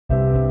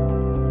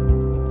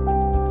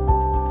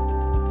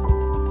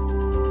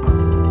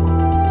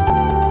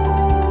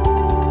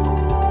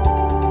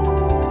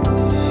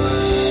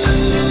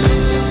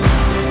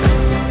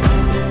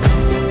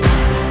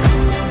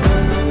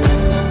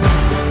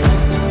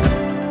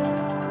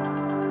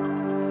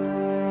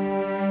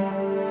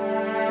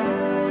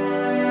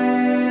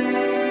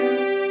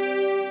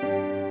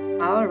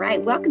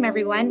welcome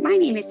everyone. My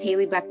name is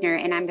Haley Buckner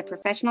and I'm the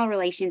Professional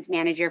Relations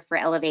Manager for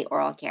Elevate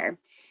Oral Care.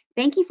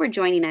 Thank you for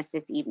joining us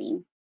this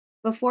evening.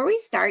 Before we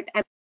start,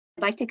 I'd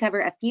like to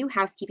cover a few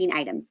housekeeping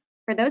items.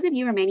 For those of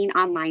you remaining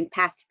online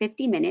past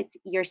 50 minutes,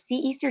 your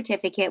CE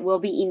certificate will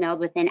be emailed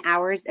within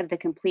hours of the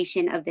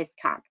completion of this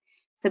talk,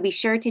 so be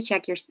sure to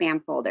check your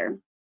spam folder.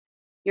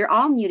 You're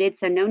all muted,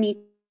 so no need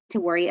to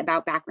worry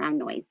about background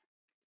noise.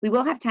 We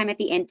will have time at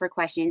the end for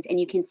questions, and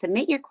you can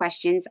submit your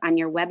questions on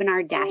your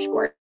webinar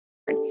dashboard.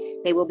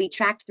 They will be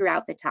tracked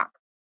throughout the talk.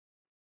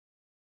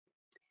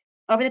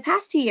 Over the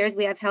past 2 years,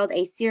 we have held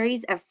a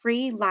series of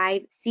free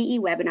live CE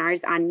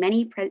webinars on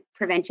many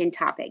prevention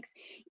topics.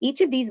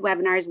 Each of these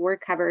webinars were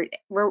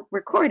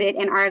recorded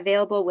and are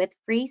available with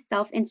free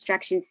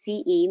self-instruction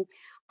CE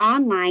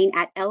online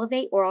at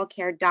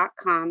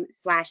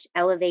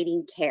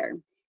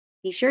elevateoralcare.com/elevatingcare.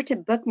 Be sure to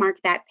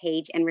bookmark that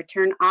page and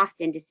return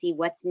often to see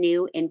what's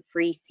new in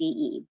free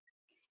CE.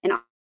 And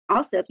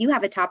also, if you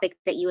have a topic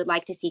that you would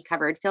like to see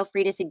covered, feel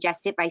free to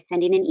suggest it by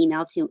sending an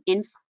email to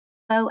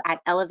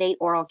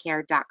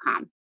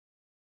info@elevateoralcare.com.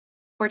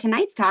 For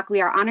tonight's talk,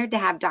 we are honored to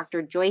have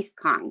Dr. Joyce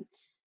Kong.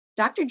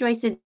 Dr.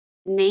 Joyce's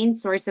main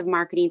source of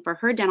marketing for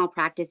her dental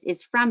practice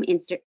is from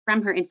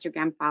her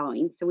Instagram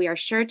following, so we are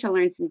sure to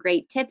learn some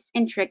great tips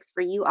and tricks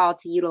for you all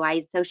to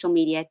utilize social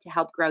media to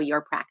help grow your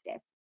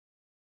practice.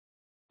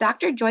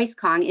 Dr. Joyce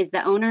Kong is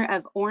the owner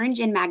of Orange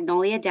and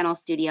Magnolia Dental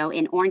Studio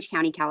in Orange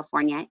County,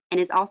 California, and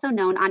is also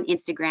known on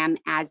Instagram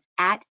as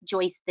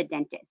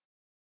 @JoyceTheDentist.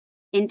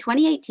 In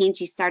 2018,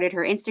 she started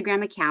her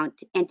Instagram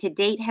account and to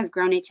date has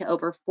grown it to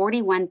over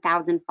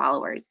 41,000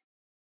 followers.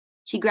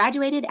 She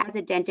graduated as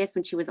a dentist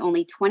when she was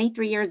only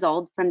 23 years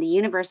old from the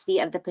University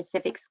of the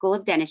Pacific School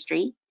of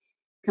Dentistry,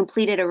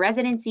 completed a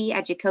residency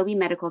at Jacobi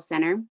Medical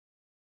Center,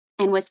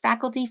 and was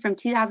faculty from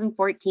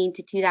 2014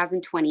 to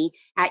 2020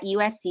 at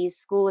USC's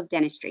School of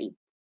Dentistry.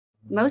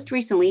 Most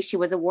recently, she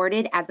was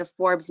awarded as a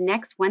Forbes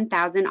Next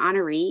 1000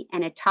 honoree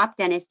and a top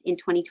dentist in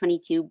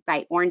 2022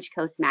 by Orange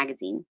Coast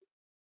Magazine.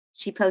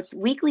 She posts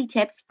weekly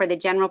tips for the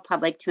general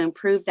public to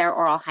improve their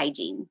oral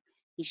hygiene.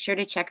 Be sure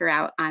to check her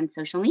out on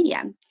social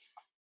media.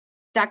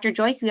 Dr.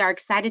 Joyce, we are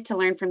excited to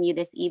learn from you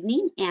this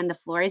evening, and the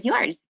floor is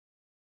yours.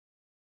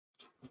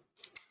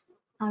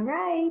 All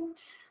right.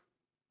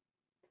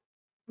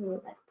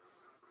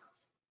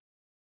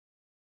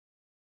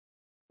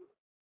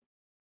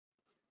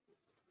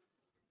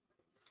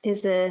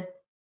 Is the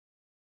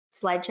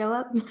slideshow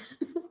up?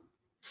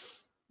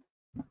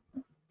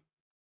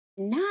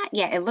 Not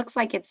yet. It looks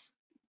like it's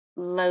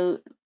low.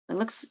 It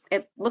looks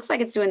like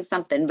it's doing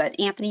something, but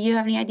Anthony, you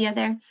have any idea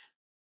there?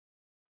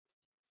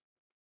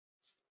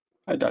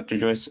 Hi, Dr.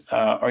 Joyce.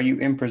 Are you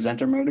in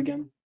presenter mode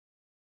again?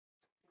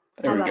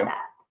 There we go.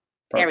 That?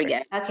 There we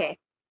go. Okay.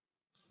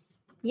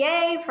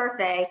 Yay,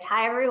 perfect.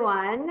 Hi,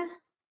 everyone.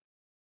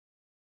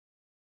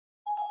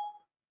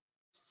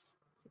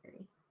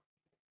 Sorry.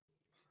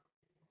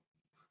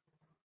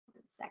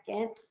 1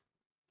 second.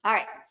 All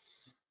right.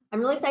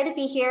 I'm really excited to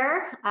be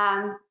here.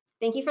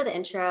 Thank you for the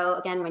intro.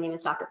 Again, my name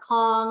is Dr.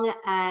 Kong,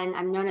 and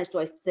I'm known as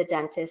Joyce the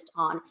Dentist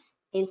on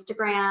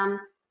Instagram,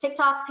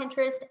 TikTok,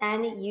 Pinterest,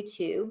 and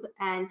YouTube.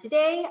 And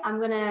today I'm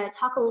going to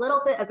talk a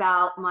little bit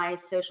about my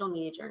social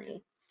media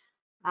journey,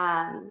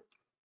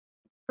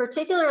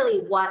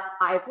 particularly what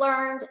I've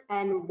learned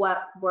and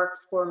what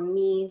works for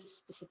me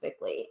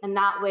specifically. And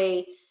that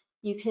way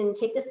you can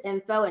take this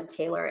info and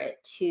tailor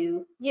it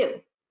to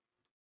you.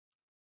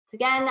 So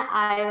again,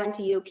 I went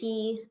to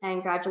UOP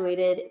and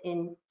graduated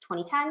in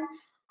 2010.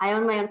 I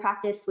own my own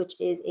practice,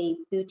 which is a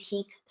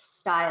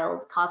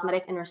boutique-styled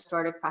cosmetic and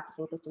restorative practice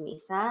in Costa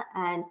Mesa.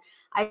 And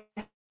I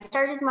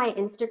started my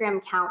Instagram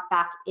account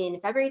back in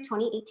February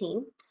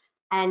 2018.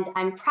 And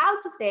I'm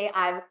proud to say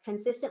I've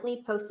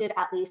consistently posted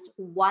at least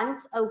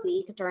once a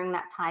week during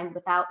that time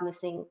without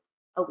missing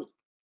a week,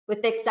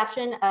 with the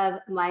exception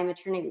of my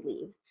maternity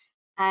leave.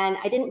 And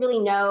I didn't really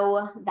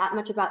know that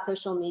much about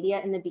social media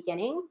in the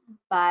beginning,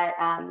 but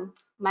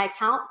my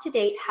account to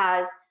date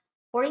has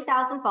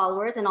 40,000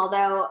 followers. And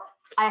although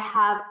I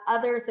have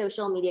other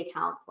social media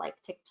accounts like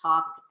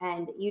TikTok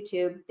and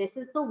YouTube, this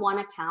is the one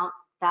account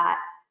that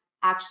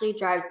actually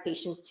drives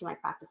patients to my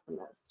practice the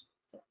most.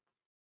 So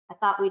I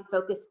thought we'd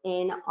focus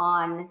in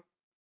on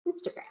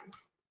Instagram.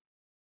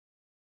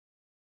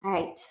 All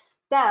right.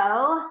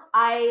 So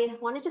I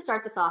wanted to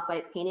start this off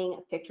by painting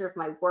a picture of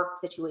my work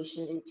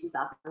situation in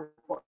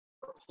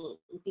 2014,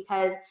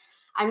 because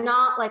I'm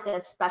not like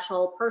a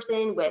special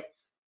person with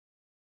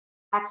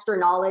extra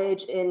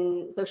knowledge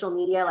in social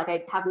media. Like,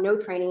 I have no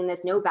training in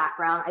this, no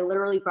background. I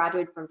literally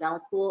graduated from dental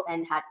school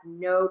and had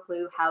no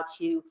clue how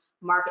to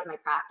market my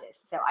practice.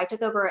 So I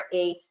took over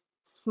a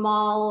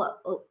small,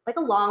 like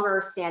a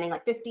longer standing,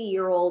 like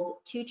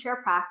 50-year-old 2-chair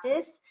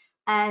practice.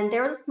 And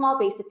there was a small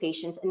base of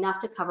patients, enough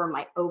to cover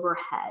my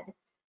overhead.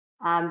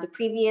 The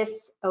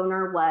previous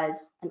owner was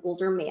an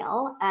older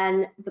male,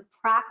 and the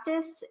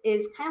practice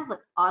is kind of like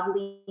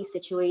oddly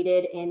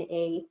situated in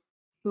a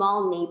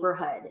small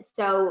neighborhood.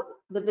 So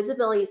the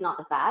visibility is not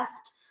the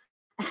best.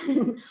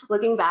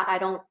 Looking back, I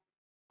don't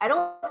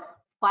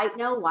quite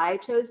know why I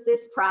chose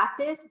this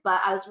practice,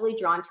 but I was really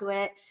drawn to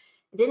it.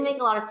 It didn't make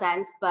a lot of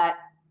sense, but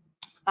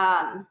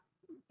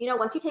you know,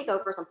 once you take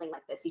over something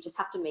like this, you just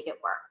have to make it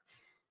work.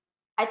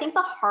 I think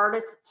the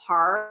hardest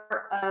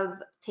part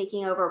of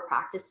taking over a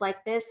practice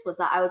like this was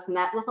that I was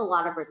met with a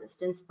lot of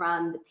resistance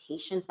from the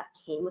patients that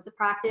came with the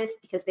practice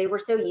because they were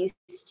so used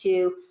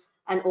to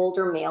an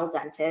older male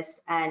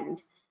dentist.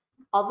 And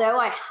although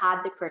I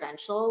had the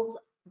credentials,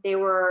 it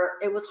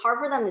was hard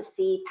for them to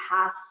see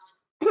past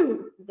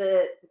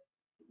the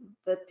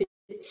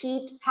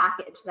petite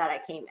package that I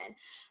came in.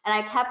 And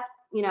I kept,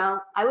 you know,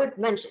 I would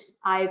mention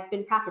I've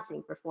been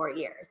practicing for 4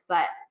 years,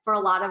 but for a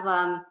lot of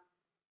them,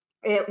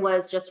 it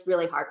was just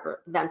really hard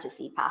for them to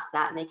see past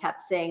that. And they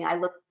kept saying I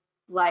look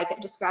like I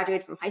just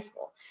graduated from high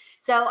school.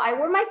 So I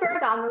wore my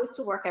Ferragamos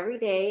to work every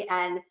day,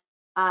 and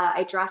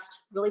I dressed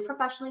really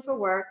professionally for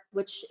work,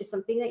 which is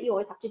something that you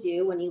always have to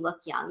do when you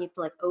look young. You have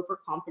to like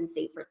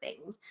overcompensate for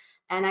things.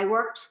 And I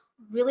worked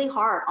really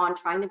hard on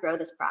trying to grow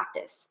this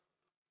practice,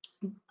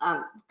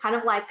 kind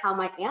of like how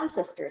my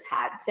ancestors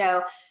had.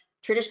 So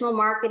traditional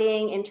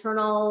marketing,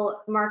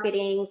 internal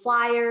marketing,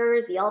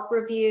 flyers, Yelp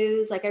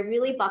reviews, like I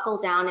really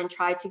buckled down and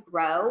tried to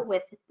grow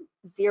with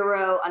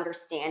zero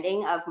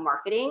understanding of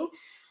marketing.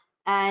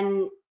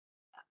 And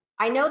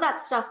I know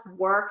that stuff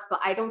works,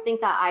 but I don't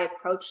think that I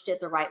approached it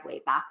the right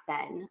way back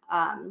then.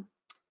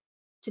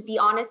 To be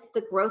honest,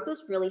 the growth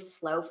was really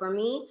slow for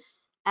me.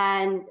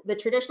 And the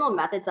traditional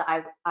methods that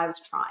I was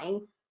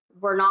trying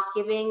were not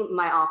giving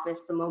my office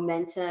the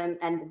momentum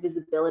and the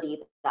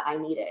visibility that I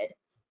needed.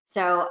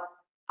 So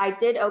I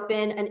did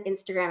open an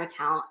Instagram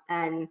account,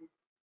 and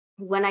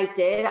when I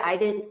did, I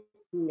didn't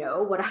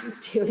know what I was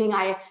doing.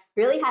 I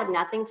really had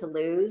nothing to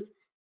lose.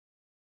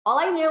 All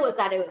I knew was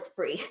that it was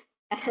free,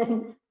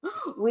 and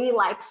we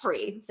like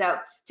free. So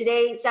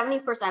today,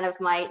 70% of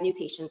my new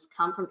patients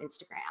come from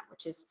Instagram,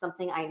 which is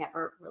something I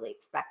never really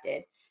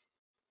expected.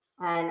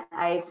 And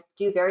I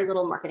do very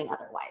little marketing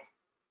otherwise.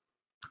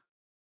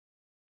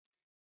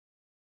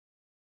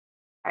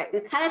 All right,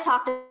 we've kind of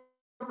talked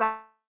about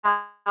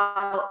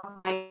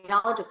my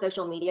knowledge of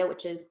social media,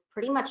 which is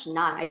pretty much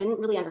none. I didn't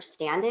really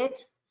understand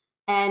it.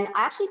 And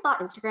I actually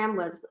thought Instagram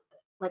was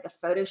like a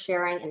photo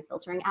sharing and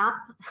filtering app.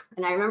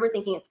 And I remember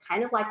thinking it's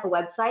kind of like a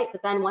website,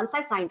 but then once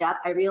I signed up,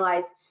 I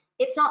realized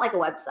it's not like a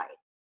website.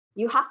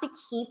 You have to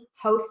keep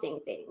posting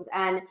things.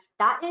 And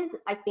that is,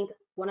 I think,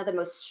 one of the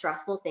most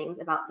stressful things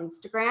about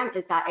Instagram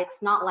is that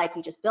it's not like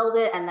you just build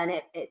it and then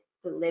it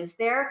lives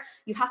there.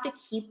 You have to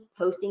keep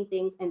posting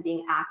things and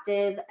being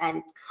active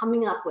and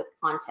coming up with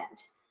content.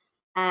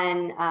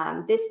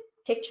 And this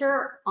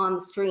picture on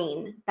the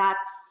screen,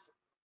 that's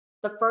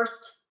the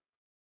first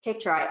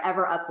picture I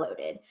ever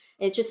uploaded.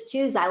 It's just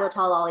 2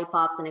 xylitol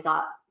lollipops and it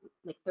got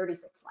like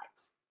 36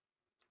 likes.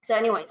 So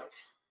anyways,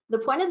 the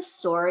point of the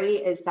story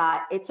is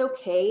that it's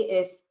okay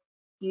if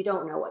you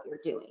don't know what you're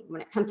doing when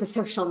it comes to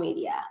social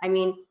media. I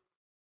mean,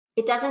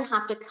 it doesn't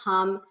have to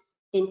come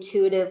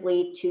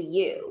intuitively to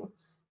you.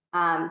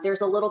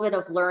 There's a little bit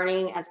of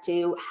learning as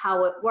to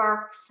how it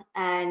works.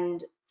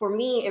 And for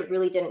me, it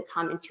really didn't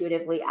come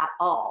intuitively at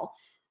all.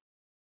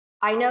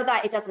 I know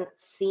that it doesn't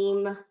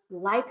seem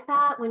like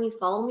that when you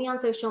follow me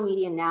on social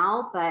media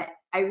now, but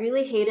I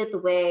really hated the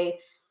way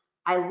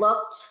I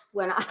looked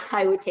when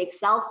I would take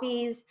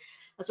selfies.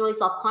 I was really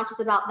self-conscious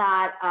about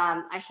that.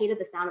 I hated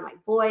the sound of my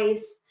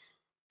voice,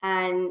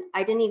 and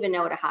I didn't even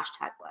know what a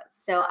hashtag was.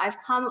 So I've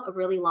come a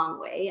really long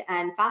way,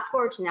 and fast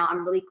forward to now,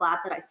 I'm really glad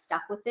that I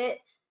stuck with it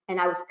and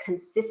I was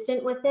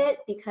consistent with it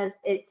because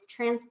it's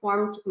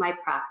transformed my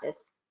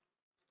practice.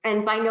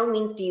 And by no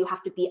means do you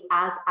have to be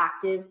as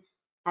active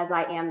as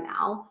I am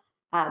now,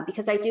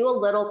 because I do a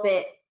little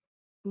bit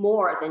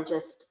more than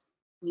just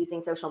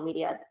using social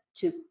media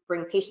to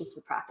bring patients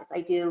to practice.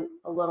 I do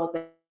a little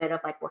bit of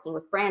like working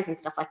with brands and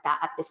stuff like that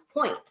at this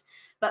point.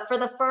 But for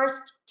the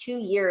first 2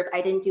 years,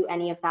 I didn't do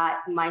any of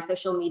that. My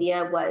social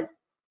media was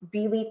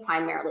really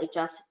primarily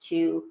just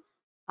to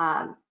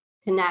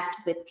connect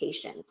with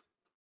patients.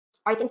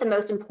 I think the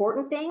most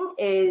important thing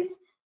is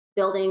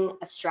building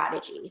a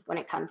strategy when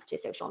it comes to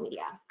social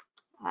media.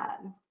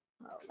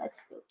 Let's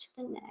go to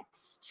the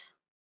next.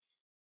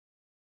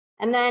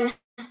 And then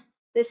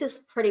this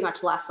is pretty much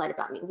the last slide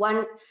about me.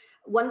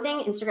 One thing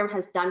Instagram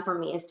has done for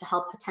me is to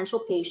help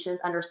potential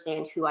patients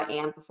understand who I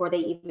am before they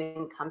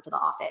even come to the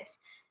office.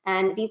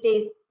 And these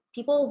days,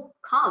 people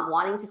come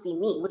wanting to see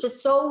me, which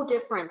is so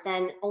different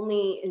than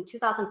only in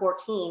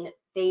 2014,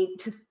 they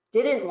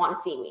didn't want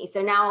to see me.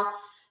 So now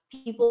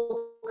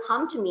people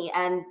come to me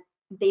and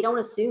they don't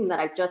assume that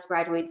I just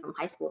graduated from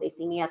high school. They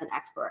see me as an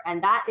expert.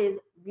 And that is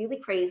really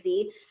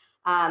crazy.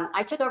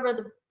 I took over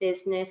the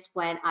business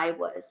when I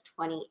was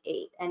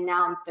 28 and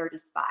now I'm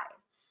 35.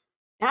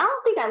 And I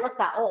don't think I look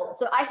that old.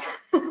 So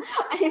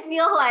I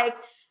feel like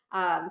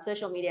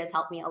social media has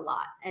helped me a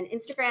lot. And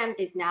Instagram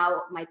is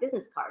now my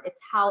business card. It's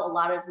how a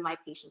lot of my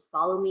patients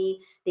follow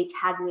me. They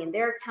tag me in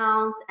their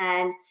accounts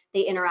and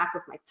they interact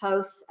with my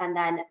posts. And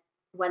then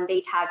when they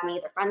tag me,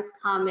 their friends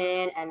come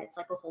in and it's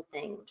like a whole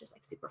thing, which is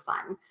like super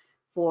fun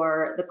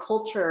for the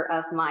culture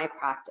of my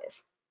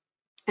practice.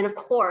 And of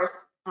course,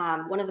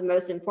 one of the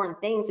most important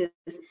things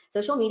is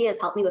social media has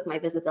helped me with my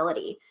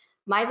visibility.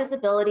 My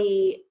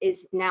visibility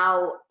is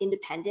now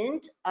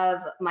independent of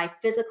my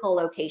physical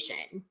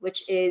location,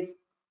 which is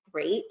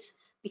great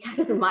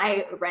because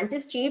my rent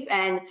is cheap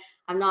and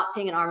I'm not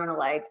paying an arm and a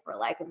leg for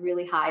like a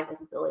really high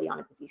visibility on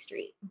a busy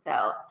street.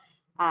 So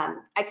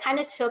I kind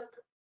of took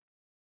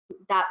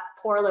that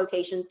poor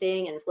location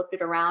thing and flipped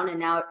it around, and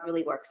now it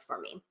really works for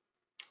me.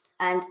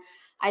 And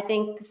I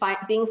think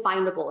being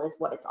findable is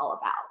what it's all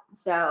about.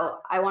 So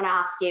I want to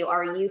ask you,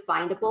 are you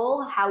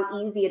findable?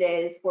 How easy it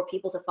is for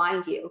people to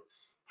find you?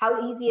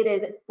 How easy it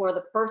is for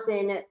the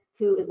person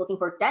who is looking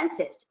for a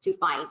dentist to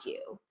find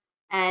you?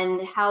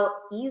 And how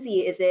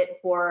easy is it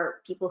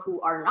for people who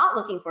are not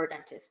looking for a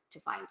dentist to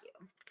find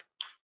you?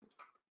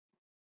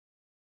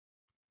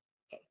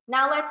 Okay,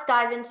 now let's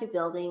dive into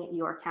building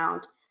your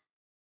account.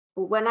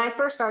 When I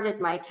first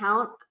started my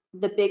account,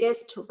 the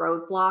biggest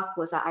roadblock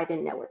was that I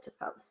didn't know what to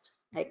post.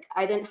 Like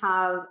I didn't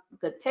have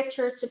good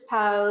pictures to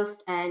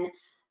post, and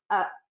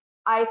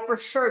I for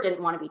sure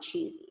didn't want to be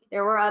cheesy.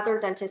 There were other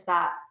dentists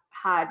that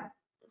had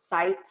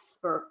sites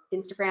or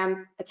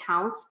Instagram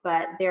accounts,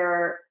 but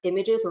their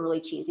images were really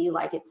cheesy.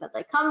 Like it said,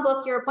 like, come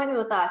book your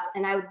appointment with us.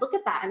 And I would look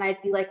at that and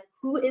I'd be like,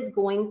 who is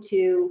going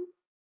to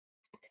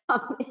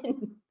come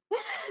in?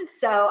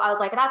 So I was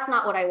like, that's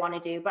not what I want to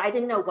do, but I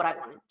didn't know what I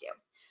wanted to do.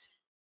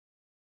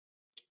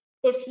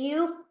 If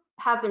you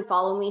have been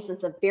following me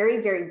since the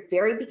very, very,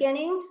 very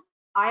beginning,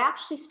 I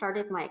actually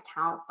started my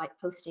account by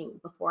posting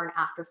before and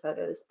after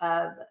photos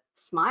of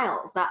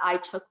smiles that I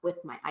took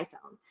with my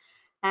iPhone.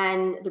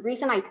 And the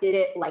reason I did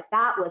it like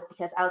that was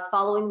because I was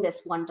following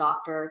this one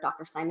doctor,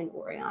 Dr. Simon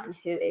Orion,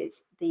 who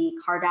is the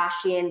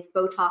Kardashians'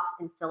 Botox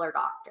and filler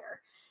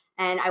doctor.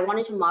 And I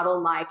wanted to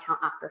model my account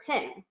after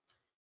him.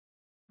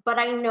 But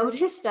I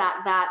noticed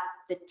that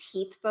the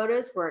teeth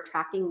photos were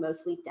attracting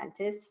mostly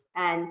dentists.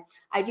 And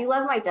I do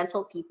love my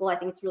dental people. I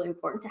think it's really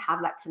important to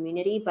have that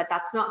community, but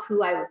that's not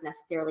who I was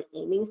necessarily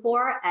aiming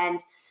for. And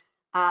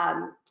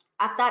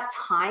at that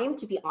time,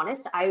 to be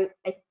honest, I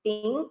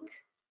think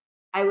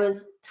I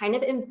was kind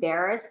of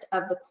embarrassed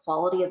of the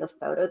quality of the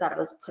photo that I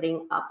was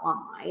putting up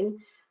online,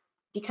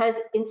 because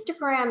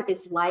Instagram is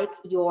like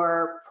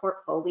your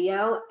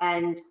portfolio,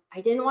 and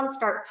I didn't want to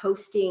start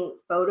posting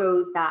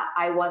photos that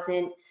I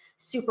wasn't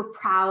super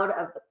proud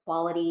of the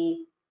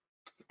quality,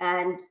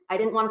 and I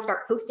didn't want to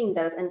start posting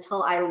those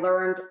until I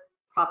learned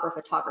proper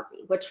photography,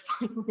 which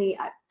finally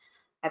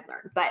I've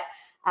learned. But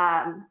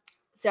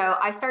so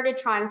I started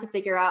trying to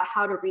figure out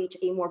how to reach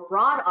a more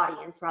broad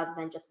audience rather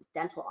than just a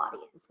dental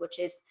audience, which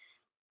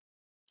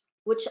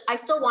I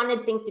still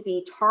wanted things to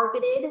be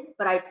targeted,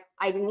 but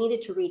I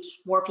needed to reach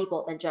more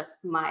people than just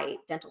my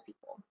dental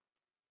people.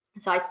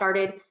 So I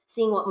started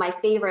seeing what my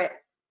favorite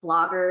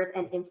bloggers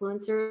and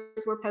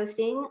influencers were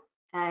posting,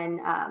 and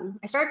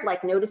I started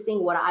like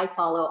noticing what I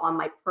follow on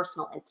my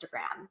personal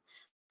Instagram.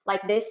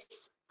 Like this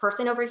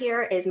person over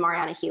here is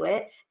Mariana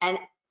Hewitt, and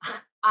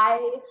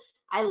I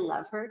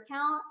love her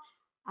account.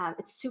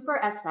 It's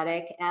super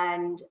aesthetic,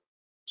 and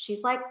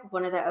she's like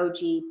one of the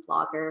OG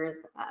bloggers.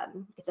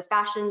 It's a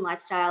fashion,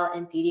 lifestyle,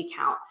 and beauty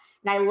account.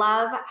 And I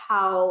love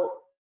how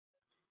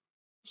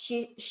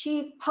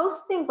she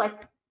posts things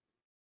like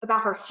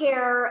about her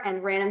hair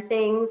and random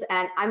things,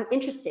 and I'm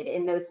interested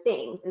in those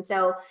things. And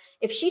so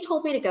if she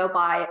told me to go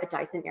buy a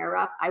Dyson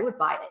Airwrap, I would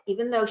buy it,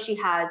 even though she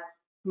has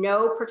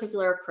no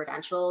particular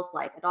credentials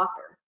like a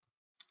doctor.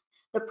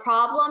 The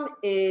problem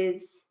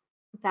is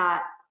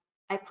that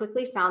I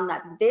quickly found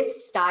that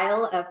this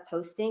style of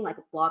posting, like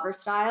a blogger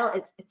style,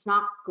 it's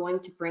not going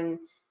to bring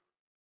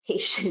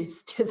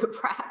patients to the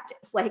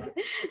practice. Like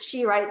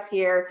she writes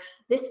here,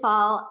 this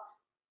fall,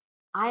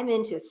 I'm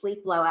into a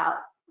sleep blowout.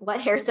 What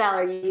hairstyle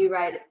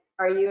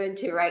are you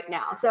into right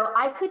now? So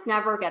I could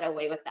never get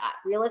away with that.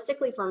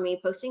 Realistically, for me,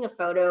 posting a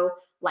photo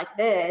like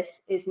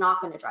this is not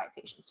going to drive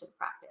patients to the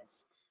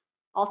practice.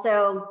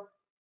 Also,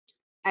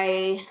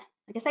 I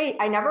guess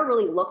I never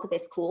really look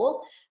this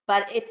cool,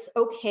 but it's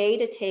okay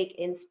to take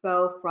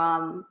inspo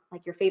from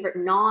like your favorite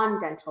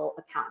non-dental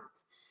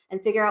accounts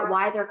and figure out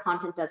why their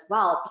content does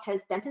well,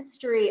 because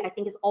dentistry, I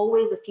think, is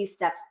always a few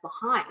steps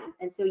behind.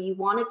 And so you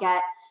want to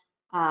get,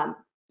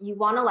 you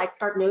want to like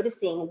start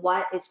noticing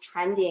what is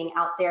trending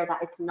out there that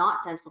it's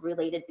not dental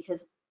related,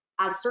 because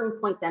at a certain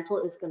point,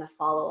 dental is going to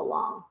follow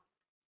along.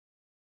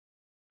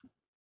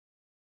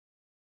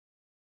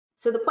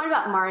 So the point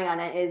about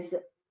Mariana is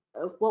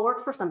what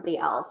works for somebody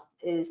else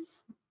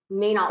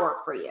may not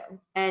work for you.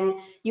 And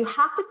you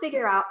have to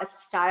figure out a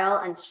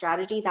style and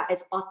strategy that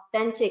is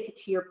authentic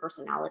to your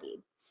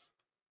personality.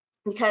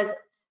 Because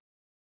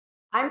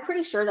I'm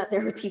pretty sure that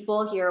there are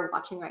people here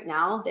watching right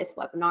now, this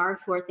webinar,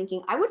 who are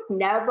thinking, I would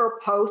never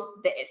post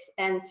this.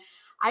 And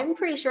I'm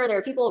pretty sure there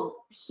are people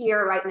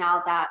here right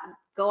now that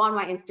go on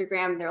my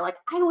Instagram and they're like,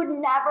 I would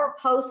never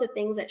post the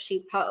things that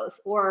she posts,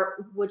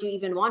 or would you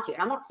even want to?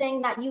 And I'm not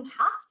saying that you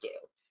have to.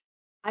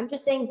 I'm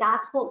just saying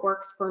that's what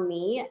works for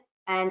me,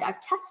 and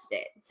I've tested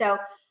it. So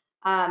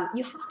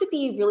you have to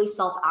be really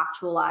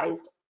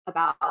self-actualized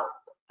about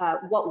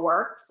what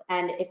works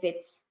and if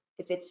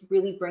it's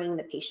really bringing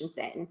the patients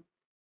in.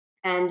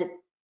 and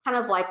kind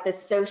of like the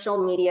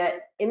social media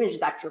image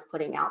that you're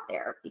putting out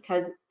there,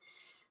 because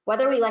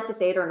whether we like to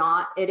say it or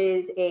not, it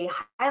is a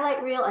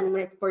highlight reel, and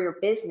when it's for your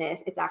business,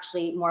 it's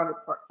actually more of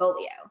a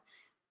portfolio.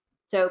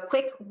 So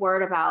quick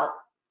word about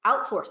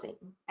outsourcing.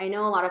 I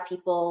know a lot of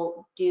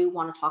people do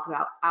want to talk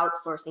about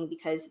outsourcing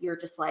because you're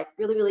just like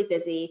really, really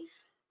busy.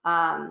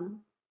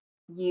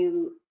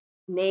 You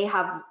may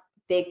have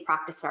big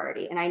practice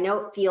already. And I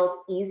know it feels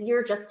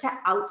easier just to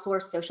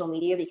outsource social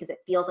media because it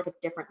feels like a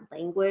different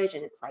language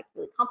and it's like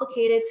really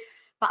complicated.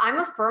 But I'm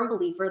a firm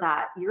believer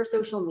that your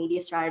social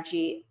media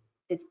strategy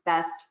is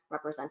best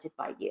represented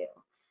by you.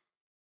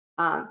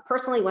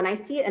 Personally, when I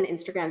see an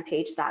Instagram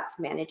page that's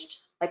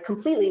managed, like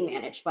completely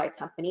managed by a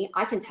company,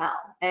 I can tell.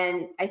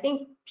 And I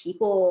think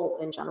people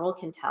in general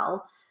can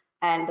tell.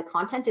 And the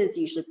content is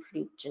usually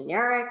pretty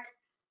generic.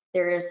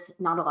 There's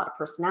not a lot of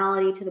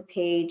personality to the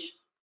page.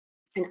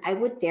 And I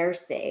would dare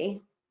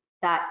say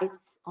that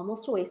it's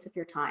almost a waste of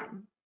your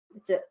time.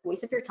 It's a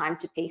waste of your time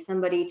to pay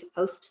somebody to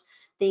post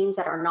things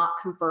that are not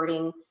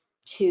converting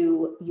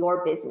to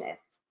your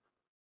business.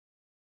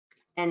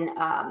 And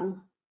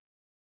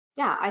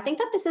yeah, I think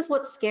that this is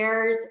what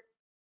scares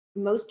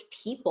most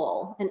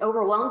people and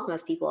overwhelms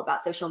most people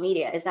about social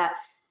media, is that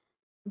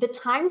the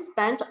time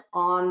spent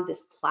on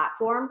this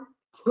platform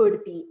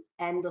could be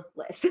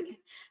endless.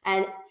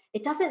 And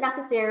it doesn't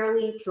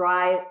necessarily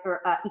drive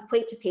or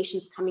equate to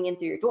patients coming in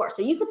through your door.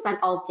 So you could spend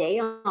all day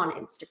on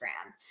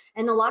Instagram.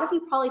 And a lot of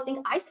you probably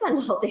think I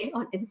spend all day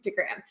on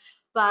Instagram,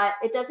 but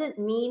it doesn't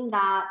mean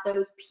that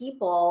those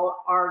people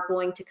are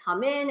going to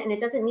come in, and it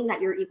doesn't mean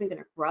that you're even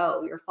going to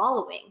grow your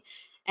following.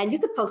 And you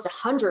could post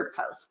 100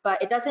 posts, but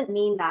it doesn't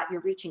mean that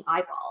you're reaching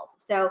eyeballs.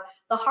 So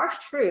the harsh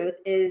truth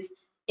is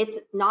it's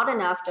not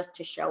enough just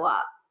to show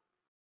up.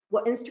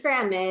 What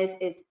Instagram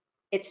is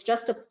it's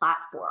just a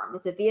platform.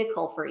 It's a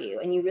vehicle for you,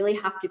 and you really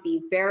have to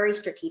be very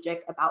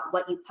strategic about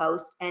what you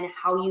post and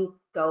how you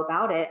go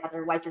about it.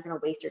 Otherwise, you're going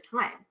to waste your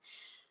time.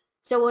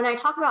 So when I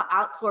talk about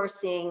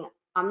outsourcing,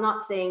 I'm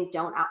not saying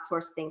don't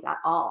outsource things at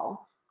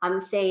all. I'm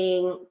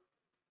saying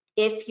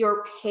if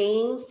you're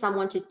paying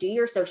someone to do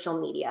your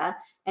social media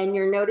and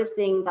you're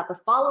noticing that the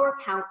follower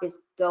count is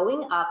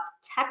going up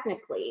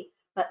technically,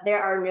 but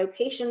there are no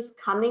patients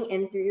coming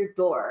in through your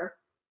door,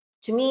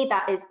 to me,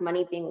 that is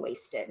money being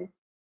wasted.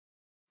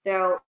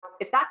 So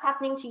if that's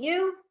happening to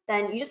you,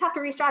 then you just have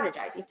to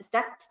re-strategize. You have to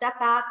step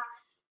back,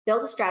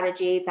 build a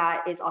strategy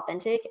that is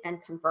authentic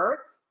and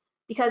converts,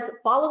 because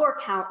follower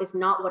count is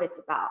not what it's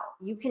about.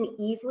 You can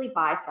easily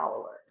buy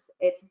followers.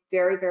 It's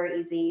very, very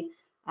easy.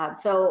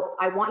 So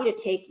I want you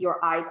to take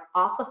your eyes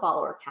off the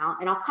follower count,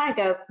 and I'll kind of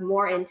go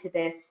more into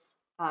this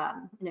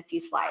in a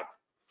few slides.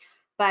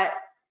 But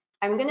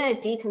I'm going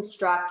to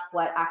deconstruct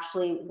what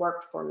actually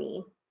worked for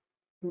me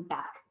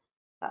back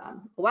a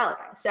while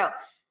ago. So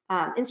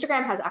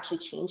Instagram has actually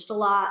changed a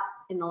lot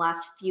in the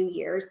last few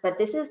years, but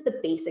this is the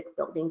basic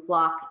building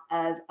block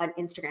of an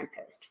Instagram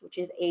post, which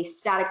is a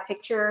static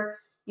picture.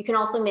 You can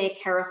also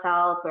make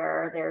carousels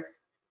where there's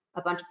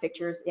a bunch of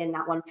pictures in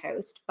that one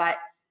post, but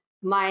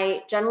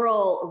my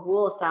general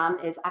rule of thumb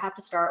is I have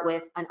to start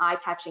with an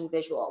eye-catching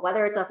visual,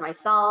 whether it's of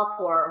myself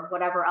or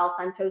whatever else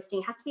I'm posting.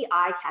 It has to be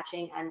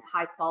eye-catching and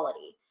high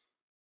quality.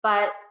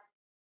 But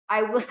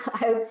I would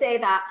say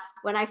that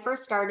when I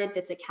first started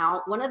this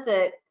account, one of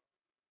the,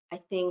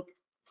 I think,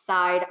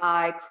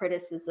 side-eye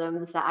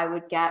criticisms that I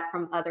would get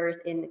from others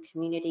in the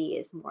community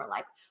is more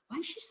like, why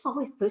is she just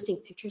always posting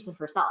pictures of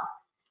herself?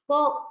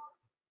 Well,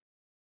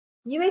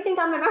 you may think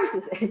I'm a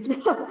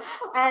narcissist,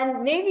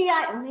 and maybe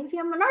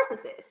I'm a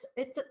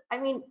narcissist. I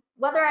mean,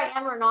 whether I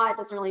am or not, it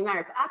doesn't really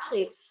matter. But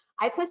actually,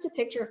 I post a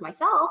picture of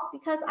myself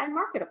because I'm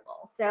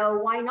marketable, so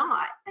why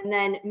not? And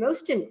then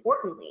most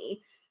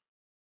importantly,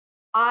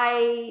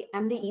 I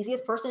am the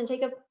easiest person to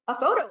take a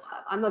photo of.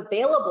 I'm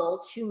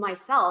available to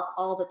myself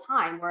all the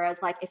time. Whereas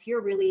like if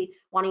you're really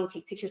wanting to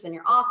take pictures in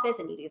your office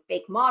and you need a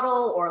fake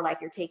model, or like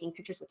you're taking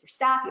pictures with your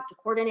staff, you have to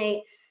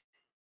coordinate.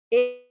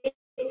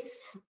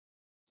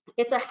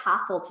 It's a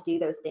hassle to do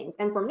those things.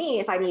 And for me,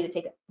 if I need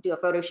to do a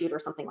photo shoot or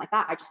something like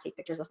that, I just take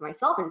pictures of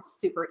myself, and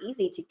it's super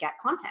easy to get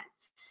content.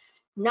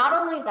 Not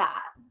only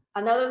that,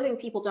 another thing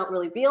people don't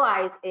really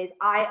realize is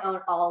I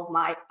own all of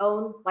my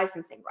own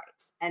licensing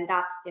rights, and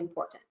that's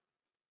important.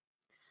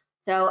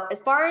 So as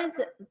far as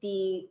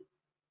the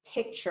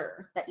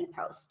picture that you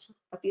post,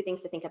 a few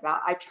things to think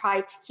about. I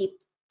try to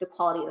keep the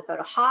quality of the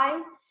photo high.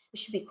 It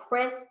should be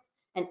crisp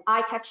and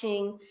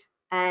eye-catching.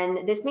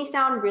 And this may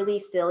sound really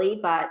silly,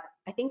 but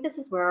I think this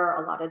is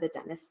where a lot of the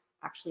dentists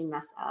actually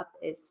mess up,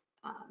 is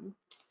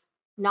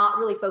not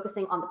really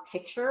focusing on the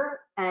picture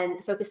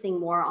and focusing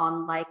more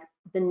on like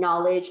the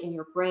knowledge in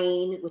your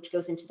brain, which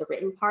goes into the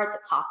written part, the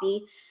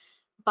copy.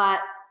 But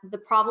the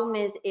problem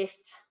is if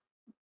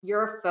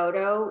your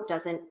photo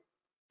doesn't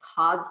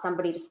cause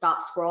somebody to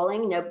stop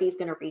scrolling, nobody's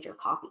going to read your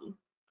copy.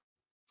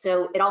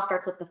 So it all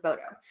starts with the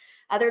photo.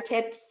 Other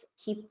tips,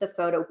 keep the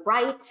photo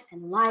bright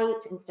and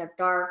light instead of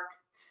dark.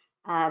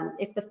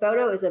 If the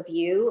photo is of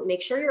you,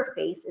 make sure your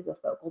face is a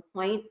focal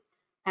point,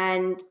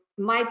 and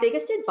my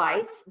biggest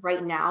advice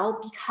right now,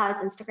 because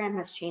Instagram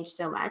has changed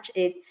so much,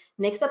 is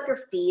mix up your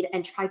feed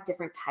and try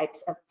different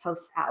types of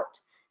posts out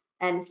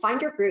and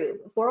find your groove.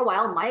 For a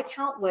while, my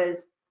account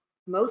was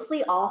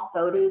mostly all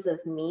photos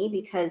of me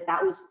because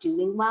that was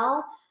doing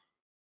well.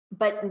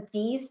 But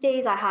these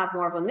days I have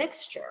more of a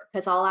mixture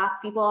because I'll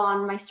ask people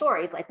on my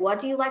stories, like, what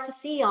do you like to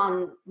see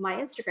on my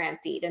Instagram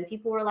feed? And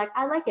people were like,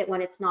 I like it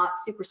when it's not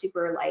super,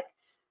 super like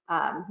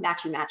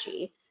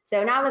matchy.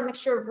 So now I have a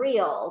mixture of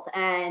reels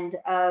and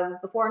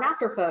before and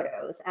after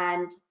photos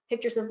and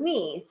pictures of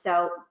me.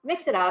 So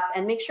mix it up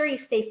and make sure you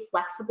stay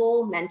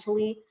flexible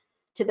mentally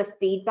to the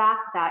feedback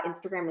that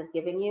Instagram is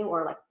giving you,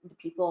 or like the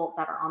people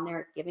that are on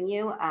there is giving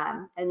you,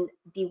 and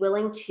be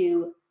willing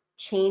to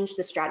change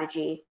the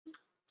strategy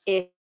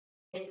if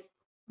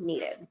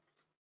needed.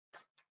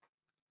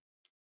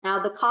 Now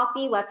the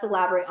copy, let's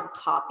elaborate on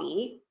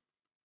copy.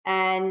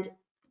 And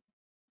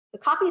the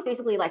copy is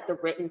basically like the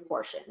written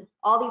portion.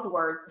 All these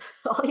words,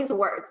 all these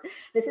words.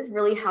 This is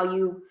really how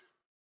you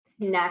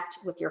connect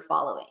with your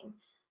following.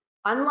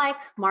 Unlike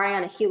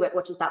Mariana Hewitt,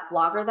 which is that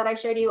blogger that I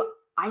showed you,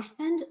 I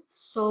spend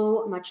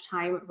so much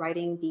time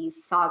writing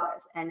these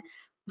sagas, and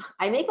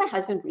I make my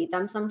husband read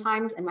them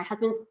sometimes, and my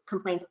husband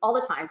complains all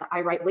the time that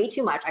I write way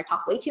too much, I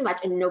talk way too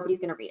much, and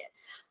nobody's gonna read it.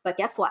 But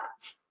guess what?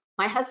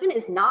 My husband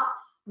is not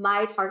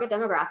my target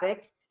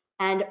demographic,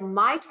 and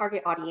my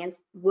target audience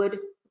would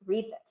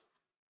read this.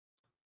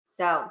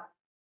 So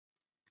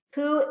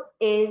who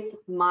is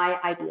my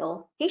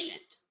ideal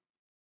patient?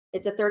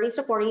 It's a 30s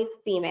to 40s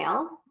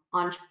female,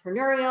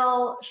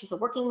 entrepreneurial, she's a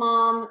working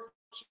mom,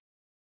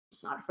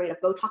 she's not afraid of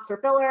Botox or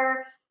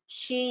filler,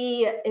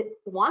 she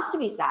wants to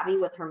be savvy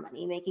with her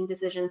money making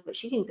decisions, but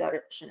she can go to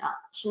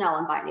Chanel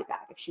and buy a new bag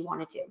if she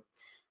wanted to.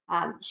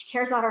 She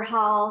cares about her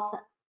health.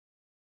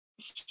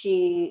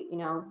 She,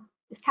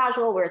 is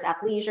casual, wears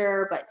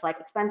athleisure, but it's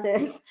like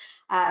expensive.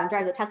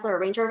 Drives a Tesla or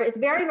Range Rover. It's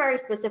very, very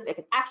specific.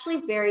 It's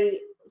actually very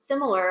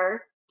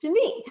similar to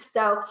me.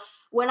 So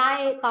when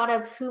I thought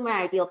of who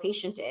my ideal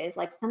patient is,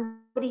 like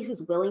somebody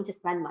who's willing to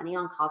spend money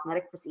on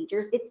cosmetic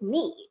procedures, it's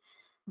me.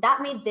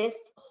 That made this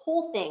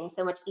whole thing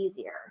so much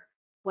easier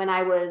when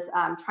I was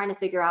trying to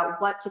figure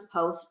out what to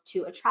post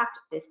to attract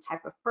this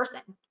type of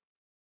person.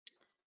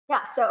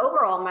 Yeah, so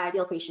overall, my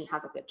ideal patient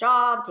has a good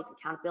job, takes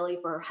accountability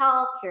for her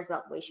health, cares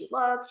about the way she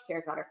looks, she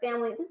cares about her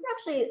family. This is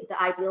actually the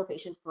ideal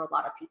patient for a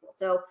lot of people.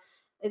 So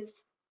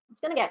it's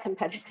going to get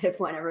competitive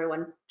when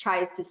everyone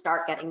tries to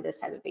start getting this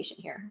type of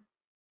patient here.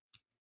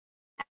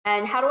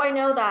 And how do I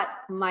know that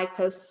my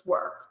posts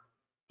work?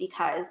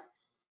 Because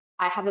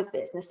I have a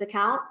business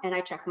account and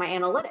I check my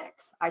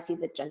analytics. I see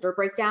the gender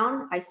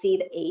breakdown, I see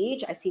the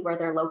age, I see where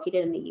they're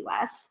located in the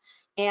US,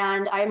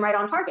 and I'm right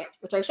on target,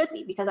 which I should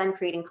be because I'm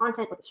creating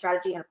content with a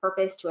strategy and a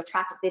purpose to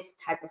attract this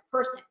type of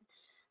person.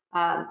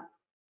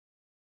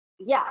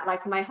 Yeah,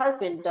 like my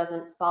husband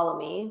doesn't follow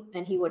me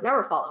and he would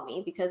never follow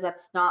me because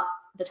that's not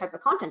the type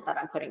of content that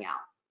I'm putting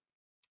out.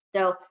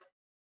 So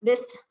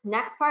this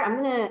next part,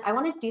 I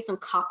want to do some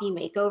copy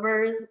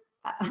makeovers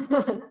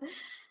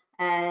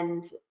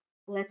and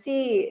let's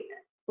see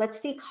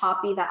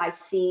copy that I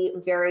see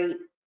very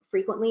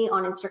frequently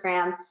on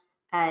Instagram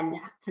and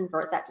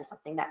convert that to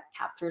something that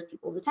captures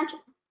people's attention.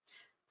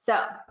 So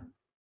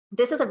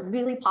this is a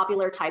really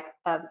popular type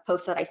of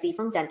post that I see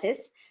from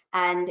dentists,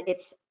 and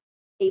it's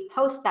a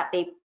post that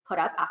they put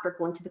up after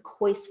going to the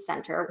Kois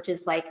Center, which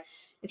is like,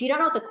 if you don't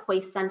know what the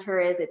Kois Center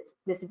is, it's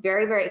this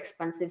very, very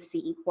expensive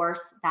CE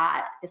course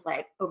that is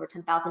like over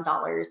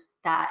 $10,000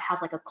 that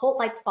has like a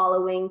cult-like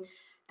following.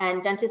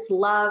 And dentists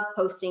love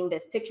posting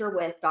this picture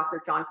with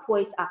Dr. John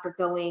Kois after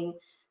going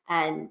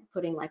and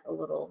putting like a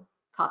little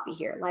copy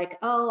here, like,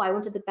 oh, I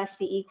went to the best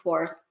CE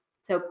course.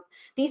 So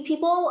these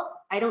people,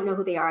 I don't know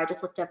who they are. I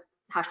just looked up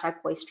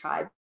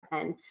 #KoisTribe,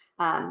 and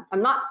I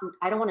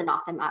don't want to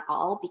knock them at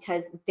all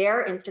because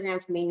their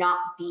Instagrams may not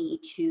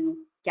be to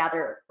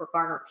gather or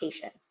garner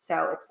patients.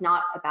 So it's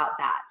not about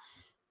that.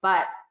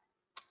 But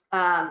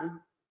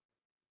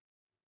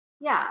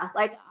yeah,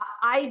 like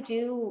I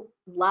do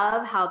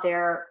love how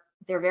they're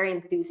very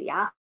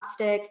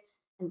enthusiastic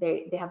and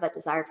they have that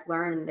desire to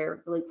learn, and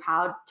they're really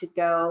proud to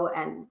go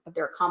and of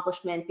their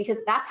accomplishments, because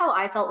that's how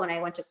I felt when I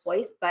went to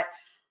Kois, but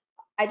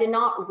I did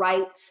not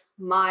write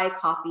my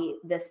copy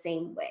the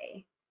same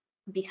way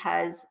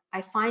because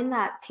I find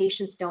that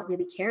patients don't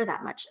really care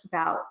that much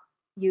about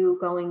you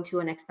going to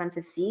an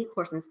expensive CE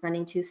course and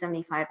spending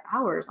 275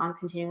 hours on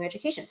continuing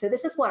education. So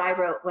this is what I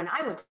wrote when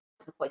I went to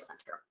the Kois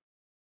Center.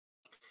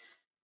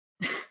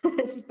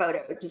 This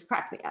photo just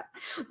cracks me up.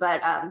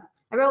 But I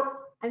wrote,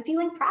 I'm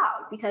feeling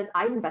proud because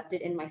I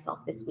invested in myself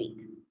this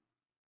week.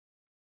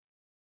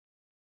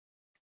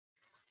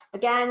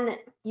 Again,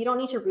 you don't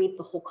need to read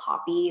the whole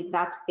copy.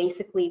 That's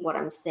basically what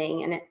I'm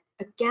saying. And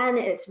again,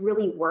 it's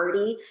really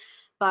wordy,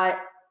 but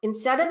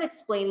instead of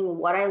explaining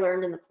what I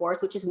learned in the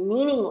course, which is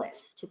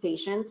meaningless to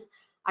patients,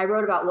 I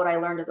wrote about what I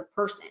learned as a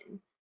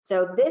person.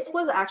 So this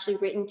was actually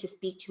written to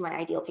speak to my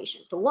ideal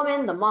patient, the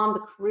woman, the mom, the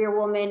career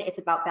woman. It's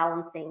about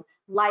balancing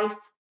life,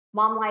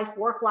 mom life,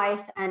 work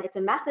life, and it's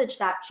a message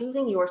that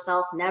choosing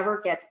yourself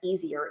never gets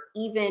easier,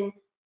 even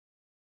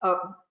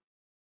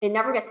it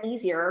never gets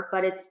easier,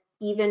 but it's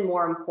even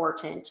more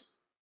important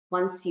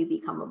once you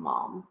become a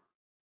mom.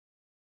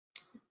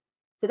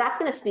 So that's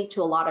going to speak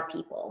to a lot of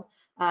people.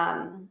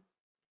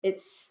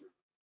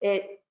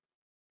 It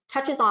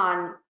touches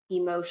on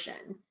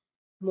emotion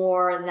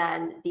more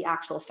than the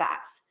actual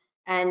facts.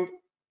 And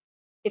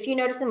if you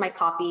notice in my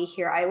copy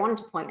here, I wanted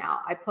to point out,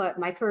 I put,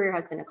 my career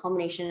has been a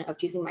culmination of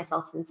choosing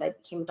myself since I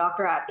became a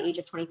doctor at the age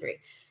of 23.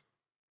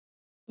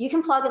 You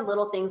can plug in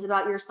little things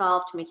about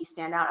yourself to make you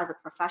stand out as a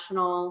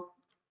professional.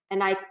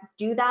 And I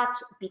do that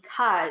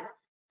because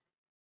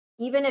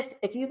even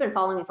if you've been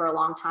following me for a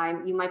long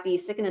time, you might be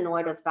sick and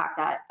annoyed with the fact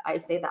that I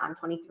say that I'm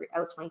 23. I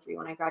was 23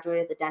 when I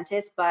graduated as a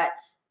dentist, but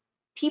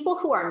people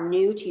who are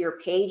new to your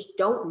page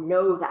don't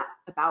know that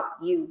about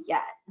you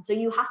yet. So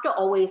you have to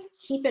always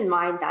keep in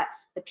mind that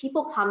the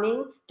people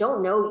coming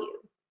don't know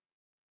you.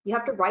 You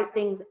have to write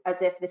things as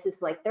if this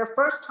is like their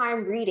first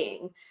time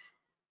reading,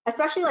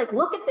 especially like,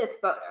 look at this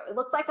photo. It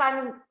looks like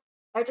I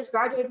just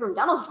graduated from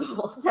dental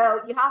school.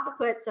 So you have to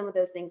put some of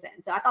those things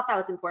in. So I thought that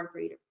was important for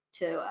you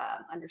to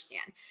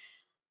understand.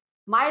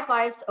 My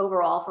advice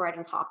overall for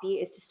writing copy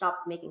is to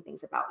stop making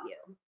things about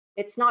you.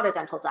 It's not a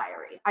dental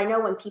diary. I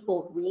know when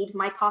people read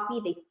my copy,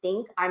 they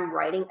think I'm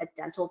writing a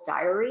dental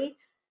diary,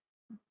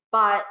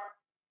 but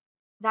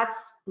that's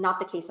not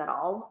the case at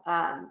all.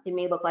 It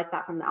may look like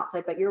that from the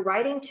outside, but you're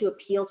writing to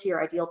appeal to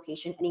your ideal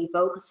patient and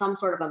evoke some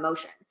sort of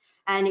emotion.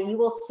 And you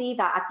will see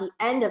that at the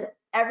end of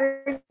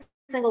every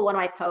single one of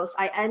my posts,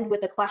 I end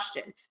with a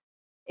question.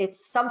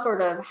 It's some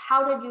sort of,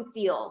 how did you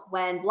feel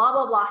when blah,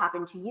 blah, blah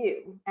happened to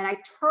you? And I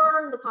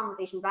turn the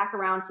conversation back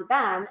around to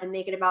them and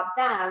make it about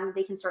them.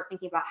 They can start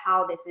thinking about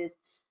how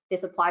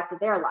this applies to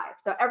their life.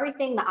 So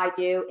everything that I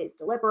do is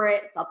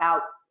deliberate. It's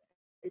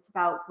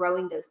about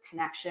growing those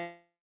connections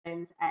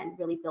and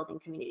really building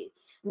community.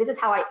 And this is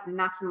how I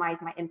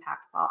maximize my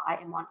impact while I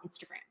am on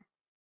Instagram.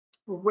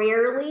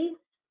 Rarely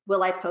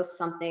will I post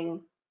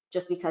something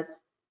just because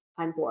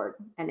I'm bored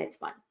and it's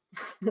fun.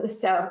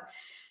 So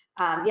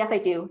yes, I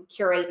do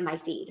curate my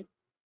feed.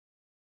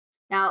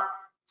 Now,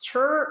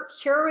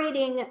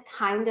 curating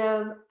kind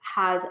of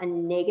has a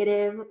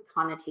negative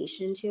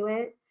connotation to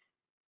it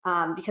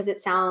because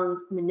it sounds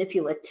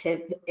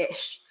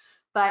manipulative-ish.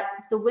 But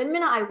the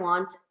women I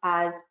want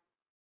as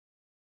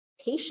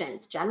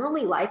patients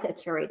generally like a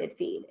curated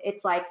feed.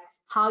 It's like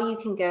how you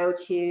can go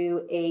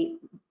to a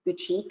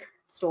boutique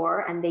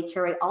store and they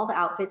curate all the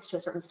outfits to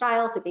a certain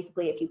style. So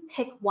basically, if you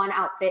pick one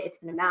outfit, it's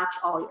going to match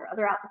all your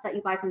other outfits that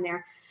you buy from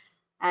there.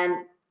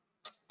 And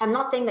I'm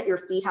not saying that your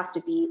feed has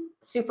to be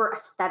super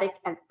aesthetic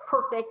and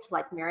perfect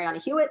like Mariana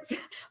Hewitt's,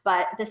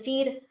 but the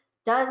feed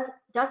does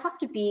have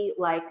to be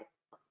like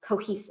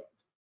cohesive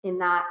in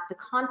that the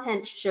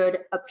content should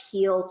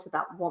appeal to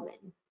that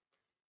woman.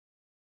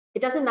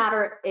 It doesn't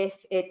matter if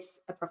it's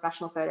a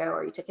professional photo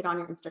or you took it on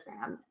your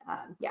Instagram.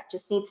 Yeah, it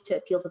just needs to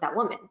appeal to that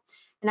woman.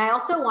 And I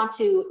also want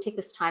to take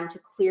this time to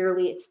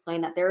clearly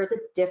explain that there is a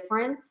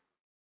difference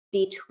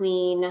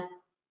between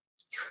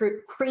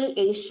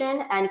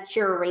creation and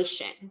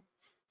curation.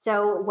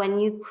 So when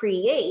you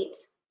create,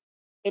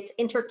 it's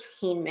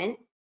entertainment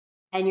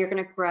and you're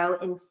going to grow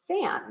in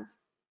fans.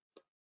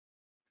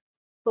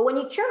 But when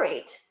you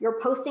curate,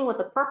 you're posting with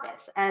a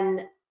purpose,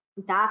 and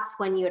that's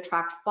when you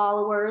attract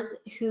followers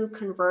who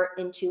convert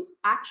into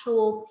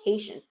actual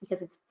patients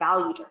because it's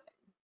value driven.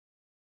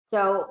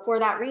 So for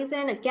that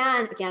reason,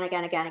 again, you got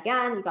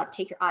to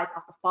take your eyes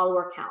off the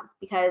follower counts,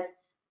 because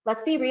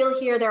let's be real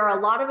here, there are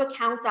a lot of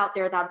accounts out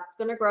there that's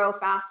going to grow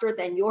faster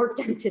than your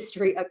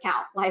dentistry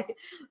account, like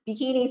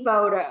bikini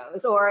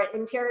photos or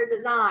interior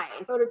design,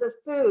 photos of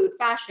food,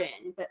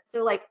 fashion. But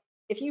so like,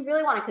 if you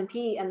really want to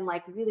compete and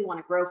like really want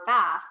to grow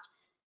fast,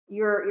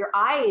 your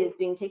eye is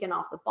being taken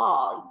off the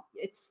ball.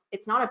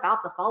 It's not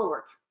about the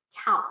follower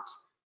count.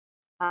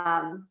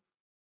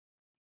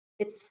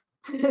 It's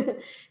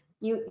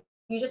you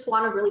just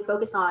want to really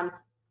focus on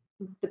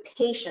the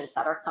patients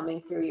that are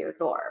coming through your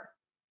door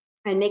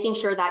and making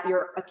sure that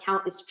your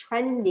account is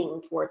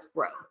trending towards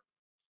growth.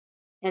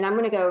 And I'm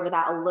going to go over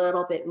that a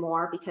little bit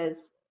more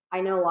because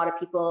I know a lot of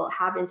people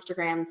have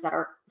Instagrams that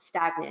are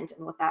stagnant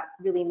and what that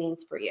really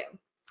means for you.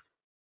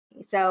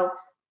 So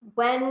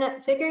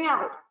when figuring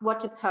out what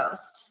to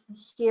post,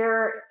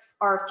 here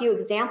are a few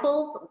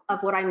examples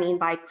of what I mean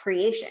by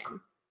creation.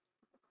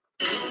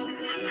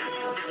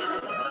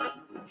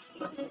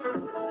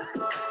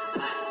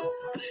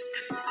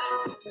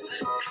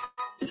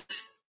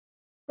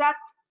 That's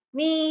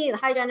me, the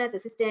hygienist,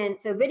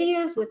 assistant. So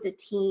videos with the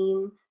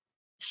team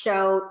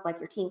show like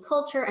your team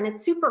culture, and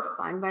it's super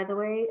fun, by the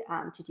way,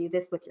 to do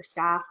this with your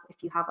staff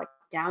if you have like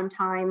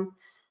downtime.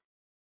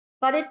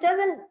 But it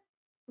doesn't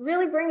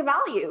really bring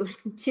value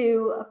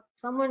to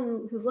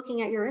someone who's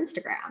looking at your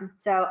Instagram.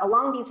 So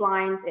along these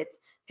lines, it's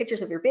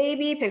pictures of your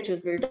baby, pictures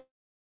of your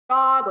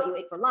dog, what you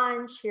ate for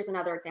lunch. Here's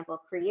another example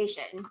of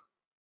creation.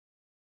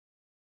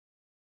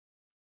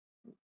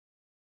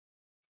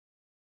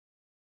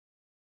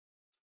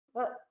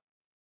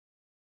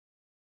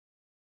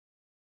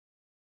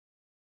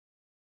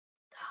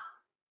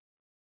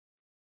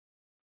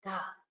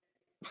 God.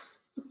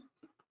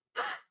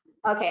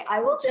 Okay, I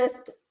will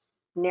just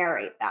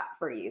narrate that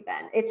for you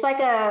then. It's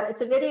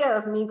a video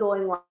of me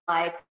going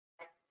like,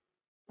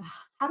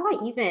 how do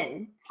I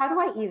even? Let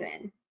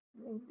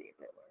me see if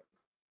it works.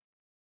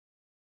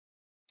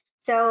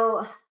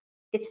 So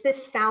it's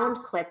this sound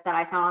clip that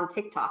I found on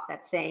TikTok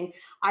that's saying,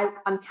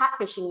 I'm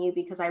catfishing you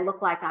because I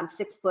look like I'm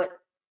 6 foot,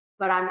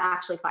 but I'm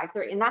actually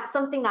 5'3". And that's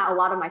something that a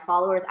lot of my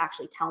followers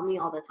actually tell me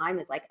all the time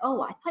is like,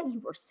 oh, I thought you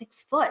were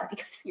 6 foot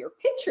because your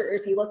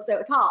pictures, you look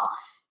so tall.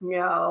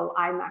 No,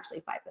 I'm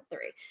actually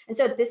 5'3". And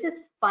so this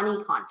is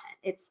funny content.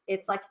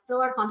 It's like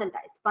filler content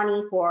that is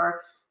funny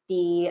for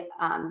the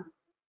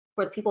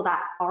people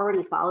that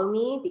already follow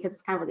me because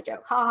it's kind of like a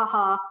joke, ha ha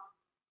ha,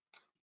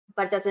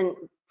 but doesn't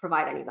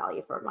provide any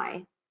value for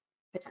my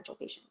potential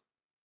patient.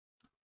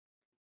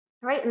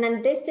 All right, and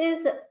then this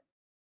is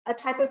a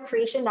type of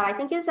creation that I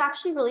think is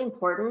actually really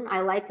important.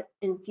 I like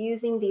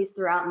infusing these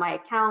throughout my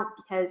account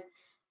because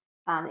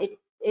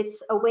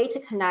it's a way to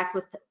connect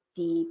with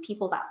the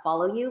people that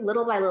follow you.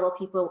 Little by little,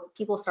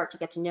 people start to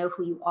get to know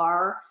who you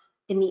are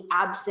in the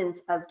absence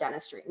of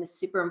dentistry. And it's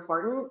super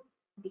important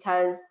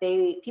because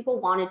people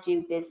want to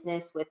do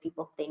business with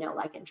people they know,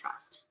 like, and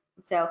trust.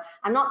 So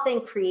I'm not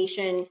saying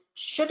creation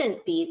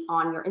shouldn't be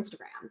on your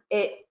Instagram.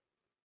 It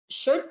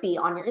should be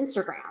on your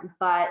Instagram,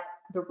 but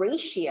the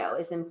ratio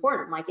is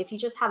important. Like if you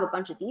just have a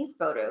bunch of these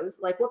photos,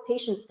 like what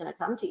patient's going to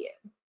come to you?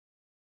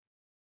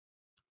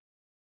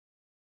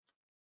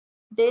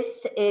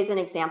 This is an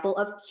example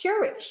of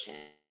curation.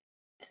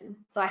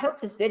 So I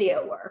hope this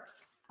video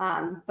works.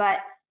 But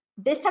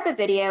this type of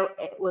video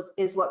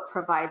is what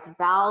provides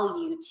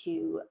value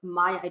to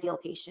my ideal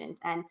patient.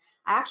 And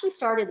I actually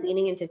started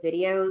leaning into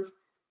videos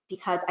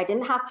because I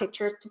didn't have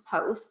pictures to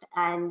post,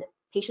 and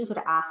patients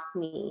would ask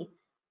me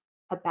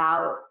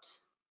about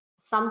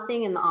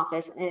something in the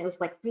office, and it was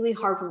like really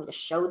hard for me to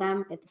show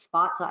them at the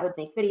spot. So I would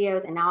make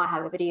videos, and now I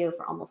have a video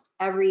for almost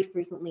every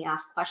frequently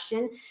asked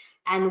question.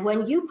 And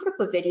when you put up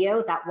a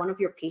video that one of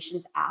your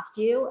patients asked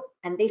you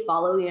and they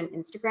follow you on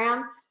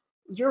Instagram,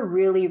 you're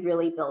really,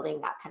 really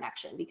building that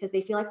connection because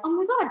they feel like, oh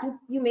my God,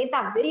 you made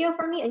that video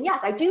for me. And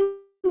yes, I do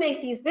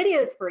make these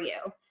videos for you.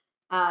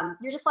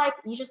 You're just like,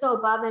 you just go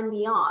above and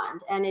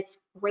beyond. And it's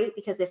great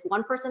because if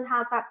one person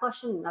has that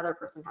question, another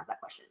person has that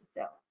question.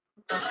 So.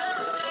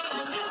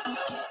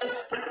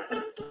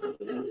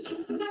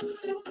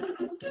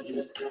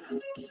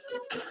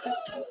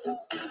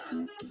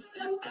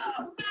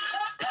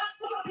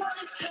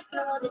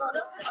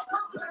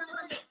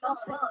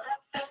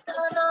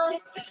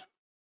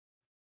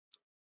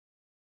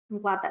 I'm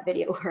glad that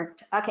video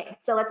worked. Okay,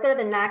 so let's go to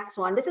the next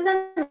one. This is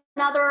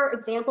another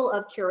example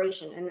of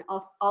curation, and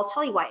I'll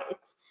tell you why.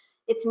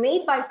 It's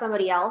made by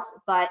somebody else,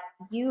 but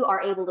you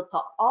are able to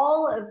put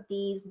all of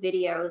these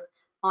videos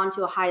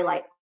onto a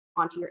highlight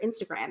onto your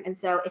Instagram. And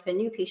so if a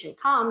new patient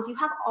comes, you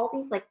have all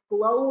these like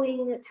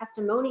glowing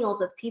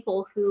testimonials of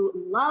people who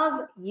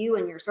love you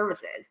and your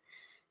services.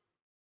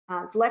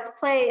 So let's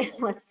play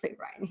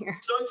Brian here.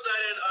 So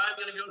excited, I'm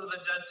gonna go to the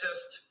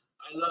dentist.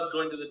 I love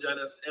going to the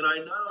dentist, and I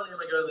not only am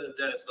I going to the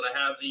dentist, but I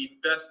have the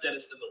best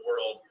dentist in the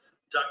world,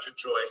 Dr.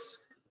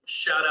 Joyce.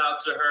 Shout out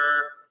to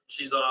her,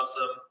 she's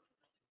awesome,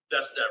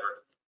 best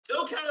ever.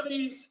 No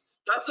cavities,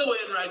 that's a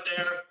win right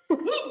there.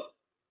 Woo!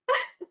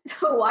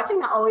 So watching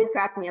that always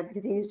cracks me up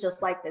because he's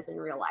just like this in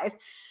real life.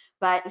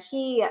 But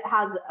he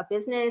has a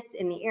business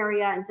in the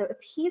area, and so if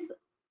he's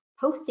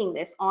posting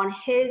this on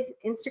his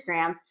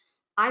Instagram,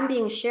 I'm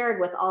being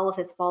shared with all of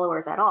his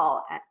followers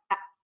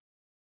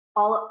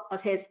all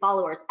of his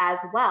followers as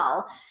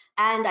well.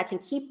 And I can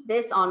keep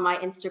this on my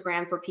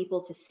Instagram for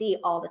people to see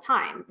all the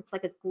time. It's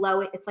like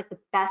it's like the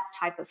best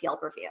type of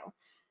Yelp review.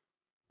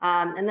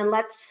 And then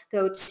let's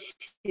go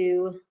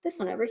to this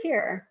one over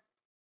here.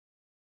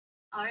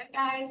 All right,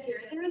 guys,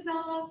 here are the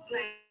results.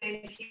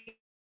 Like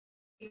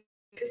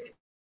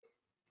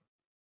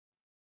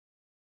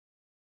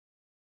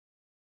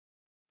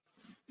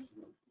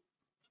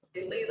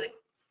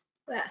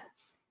Yeah.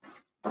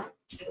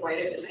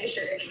 whiter than my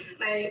shirt.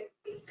 My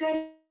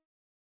dentist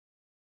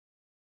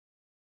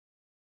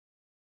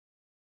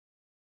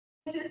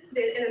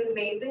did an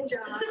amazing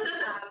job.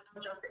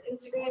 I'll drop your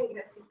Instagram. You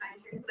guys can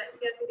find yours so that you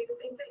guys can do the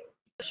same thing.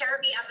 Care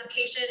of me as a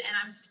patient, and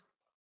I'm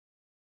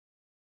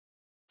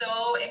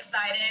so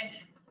excited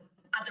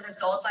at the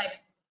results. Like,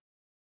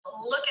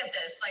 look at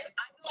this. Like,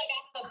 I feel like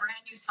I have a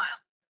brand new smile.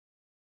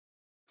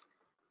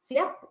 So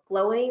yeah,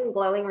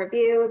 glowing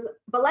reviews.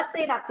 But let's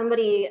say that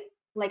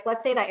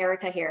let's say that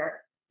Erica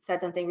here said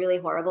something really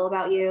horrible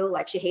about you,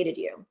 like she hated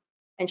you,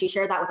 and she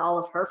shared that with all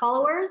of her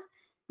followers.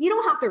 You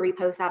don't have to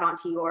repost that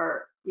onto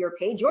your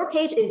page. Your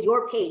page is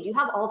your page. You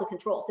have all the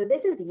control. So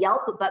this is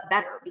Yelp, but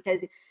better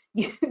because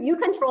you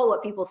control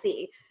what people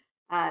see,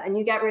 and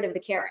you get rid of the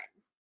Karens.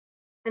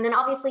 And then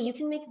obviously you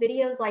can make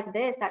videos like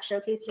this that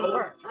showcase your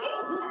work.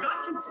 Who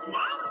got you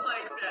smiling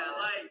like that?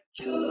 Like,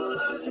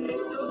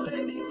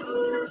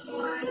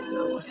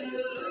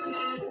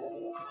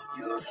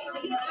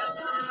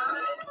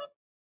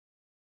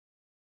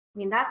 I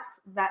mean, that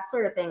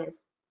sort of thing is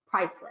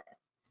priceless.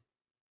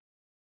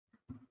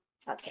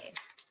 Okay,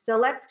 So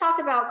let's talk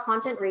about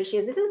content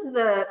ratios. This is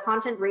the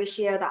content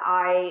ratio that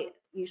I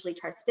usually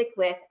try to stick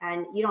with,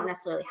 and you don't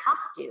necessarily have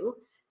to.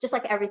 Just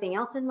like everything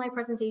else in my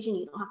presentation,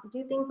 you don't have to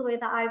do things the way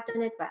that I've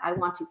done it, but I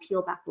want to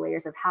peel back the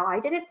layers of how I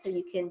did it so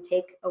you can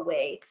take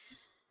away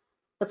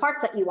the parts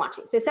that you want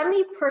to. So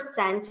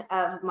 70%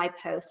 of my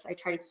posts I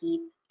try to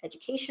keep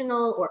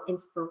educational or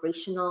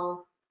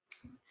inspirational.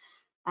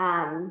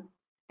 And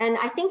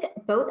I think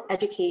both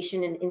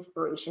education and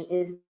inspiration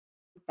is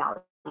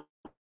value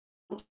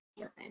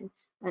driven.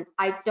 And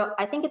I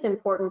think it's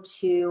important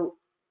to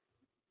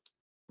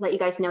let you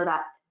guys know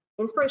that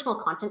inspirational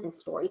content and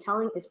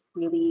storytelling is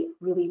really,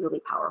 really,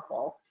 really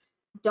powerful.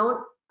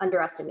 Don't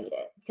underestimate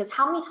it, because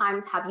how many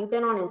times have you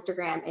been on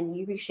Instagram and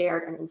you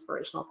reshared an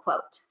inspirational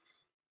quote?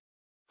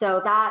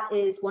 So that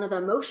is one of the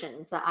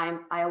emotions that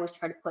I always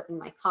try to put in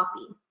my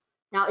copy.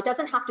 Now, it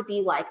doesn't have to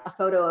be like a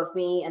photo of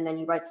me and then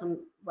you write some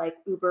like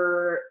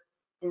uber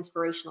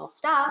inspirational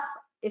stuff.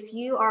 If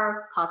you are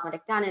a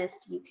cosmetic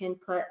dentist, you can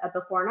put a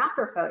before and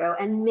after photo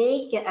and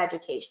make it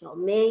educational,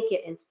 make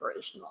it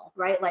inspirational,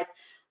 right? Like,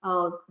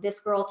 oh,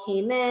 this girl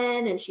came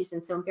in and she's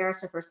been so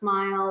embarrassed with her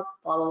smile,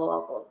 blah, blah,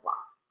 blah, blah,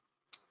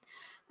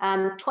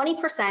 blah.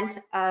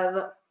 20%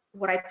 of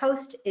what I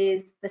post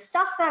is the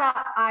stuff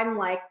that I'm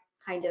like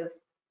kind of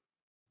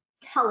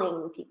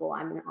telling people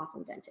I'm an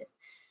awesome dentist,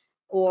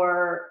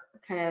 or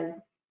kind of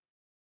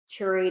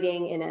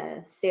curating in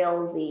a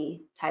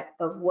salesy type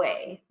of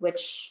way,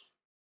 which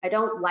I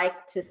don't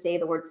like to say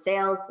the word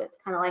sales, but it's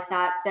kind of like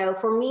that. So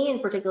for me in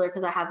particular,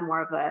 because I have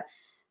more of a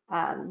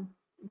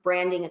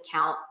branding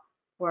account,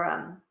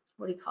 or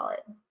what do you call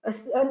it?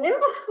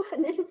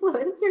 An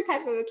influencer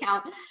type of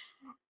account.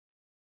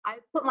 I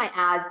put my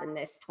ads in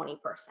this 20%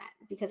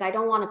 because I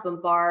don't want to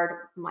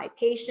bombard my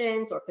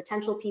patients or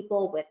potential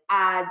people with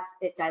ads.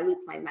 It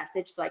dilutes my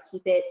message, so I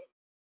keep it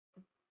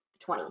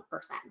 20%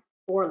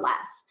 or less.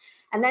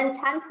 And then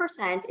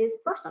 10% is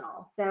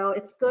personal. So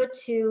it's good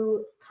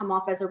to come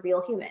off as a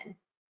real human.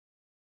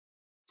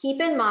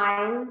 Keep in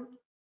mind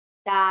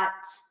that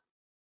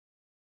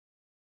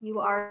you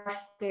are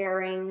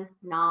sharing,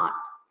 not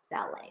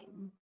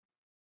selling.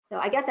 So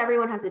I guess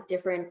everyone has a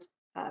different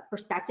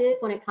perspective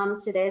when it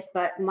comes to this,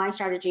 but my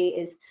strategy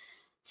is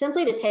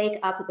simply to take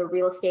up the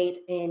real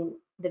estate in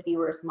the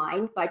viewer's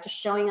mind by just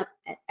showing up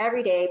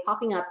every day,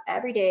 popping up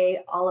every day,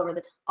 all over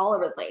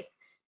the place.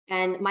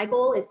 And my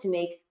goal is to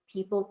make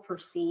people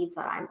perceive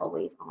that I'm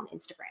always on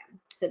Instagram.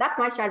 So that's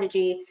my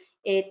strategy.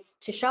 It's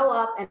to show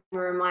up and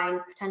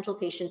remind potential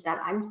patients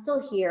that I'm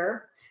still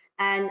here.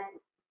 And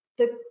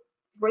the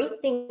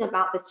great thing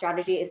about this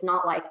strategy is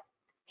not like,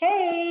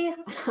 hey,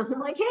 I'm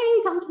like,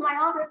 hey, come to my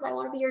office, I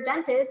want to be your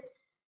dentist.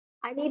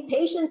 I need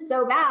patients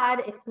so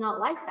bad. It's not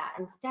like that.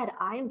 Instead,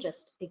 I am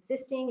just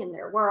existing in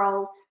their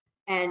world,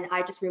 and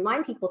I just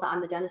remind people that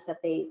I'm the dentist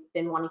that they've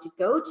been wanting to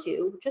go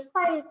to just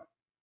by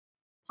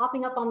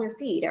popping up on their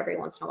feed every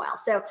once in a while.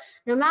 So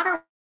no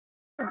matter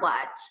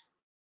what,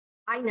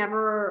 I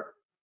never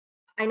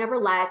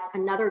let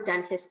another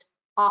dentist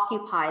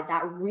occupy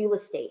that real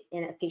estate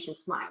in a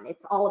patient's mind.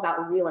 It's all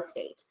about real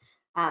estate.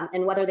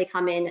 And whether they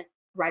come in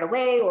right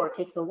away or it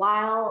takes a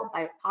while,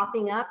 by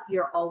popping up,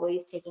 you're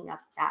always taking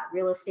up that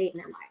real estate in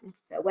their mind.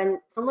 So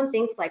when someone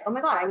thinks like, oh my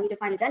God, I need to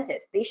find a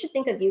dentist, they should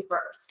think of you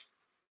first.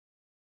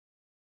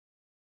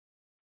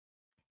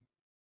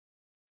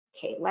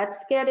 Okay,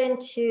 let's get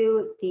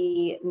into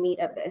the meat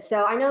of this.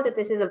 So I know that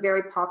this is a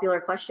very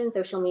popular question,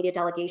 social media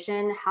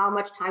delegation. How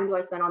much time do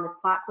I spend on this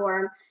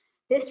platform?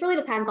 This really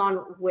depends on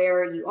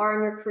where you are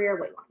in your career,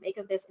 what you want to make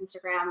of this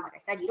Instagram. Like I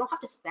said, you don't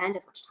have to spend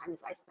as much time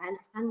as I spend.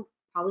 I spend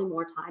probably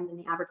more time than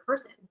the average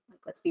person. Like,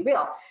 let's be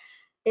real.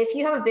 If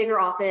you have a bigger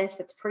office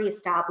that's pretty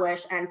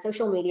established and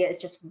social media is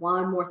just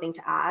one more thing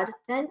to add,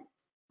 then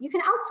you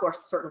can outsource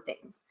certain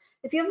things.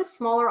 If you have a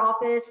smaller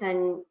office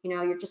and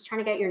you're just trying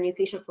to get your new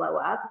patient flow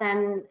up,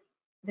 then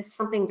this is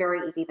something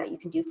very easy that you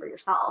can do for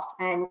yourself.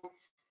 And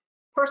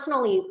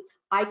personally,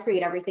 I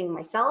create everything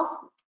myself.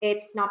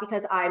 It's not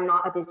because I'm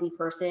not a busy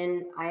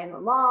person. I am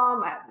a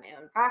mom, I have my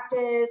own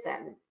practice,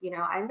 and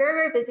I'm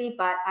very, very busy,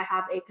 but I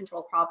have a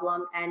control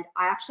problem, and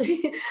I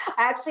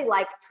actually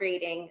like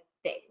creating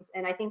things.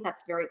 And I think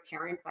that's very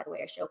apparent by the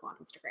way I show up on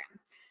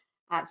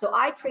Instagram. So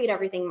I create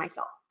everything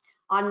myself.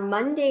 On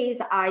Mondays,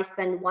 I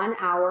spend 1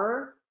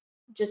 hour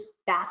just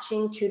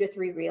batching 2 to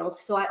 3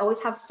 reels. So I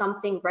always have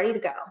something ready to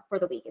go for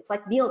the week. It's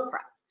like meal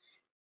prep.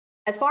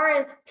 As far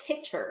as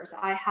pictures,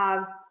 I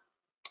have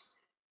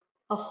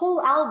a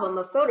whole album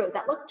of photos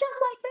that look just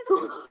like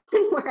this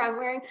one, where I'm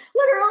wearing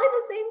literally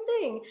the same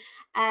thing.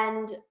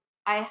 And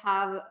I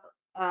have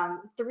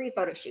 3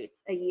 photo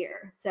shoots a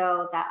year,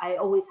 so that I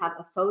always have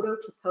a photo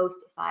to post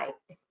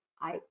if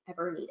I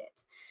ever need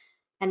it.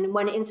 And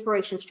when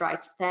inspiration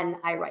strikes, then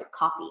I write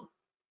copy.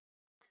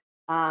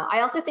 I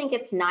also think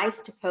it's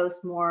nice to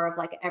post more of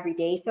like an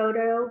everyday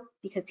photo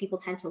because people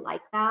tend to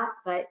like that.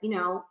 But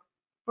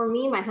for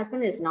me, my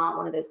husband is not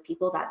one of those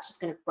people that's just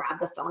going to grab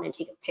the phone and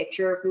take a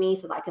picture of me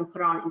so that I can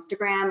put it on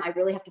Instagram. I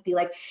really have to be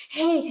like,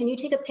 hey, can you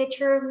take a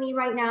picture of me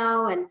right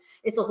now? And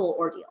it's a whole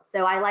ordeal.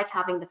 So I like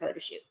having the photo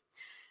shoot.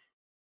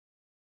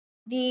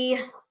 The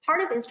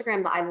part of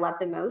Instagram that I love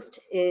the most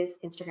is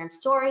Instagram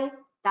stories.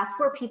 That's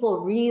where people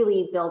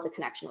really build a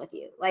connection with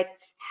you. Like,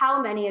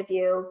 how many of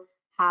you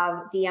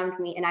have DM'd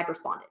me and I've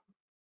responded?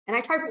 And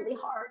I try really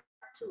hard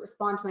to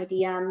respond to my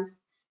DMs,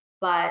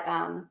 but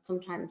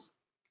sometimes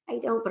I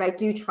don't, but I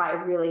do try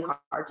really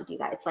hard to do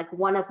that. It's like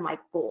one of my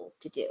goals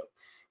to do.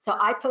 So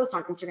I post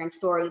on Instagram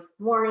stories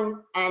morning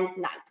and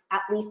night,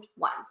 at least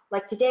once.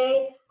 Like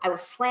today, I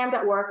was slammed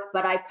at work,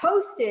 but I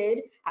posted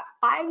at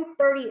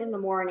 5:30 in the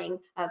morning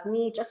of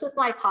me just with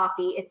my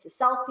coffee. It's a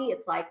selfie.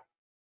 It's like,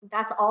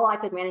 that's all I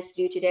could manage to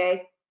do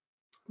today,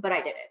 but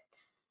I did it.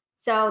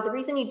 So the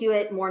reason you do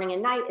it morning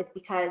and night is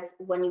because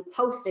when you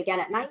post again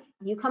at night,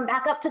 you come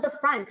back up to the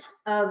front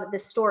of the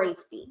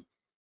stories feed.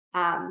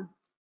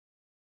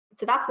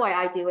 So that's why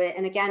I do it.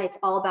 And again, it's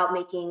all about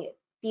making it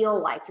feel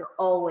like you're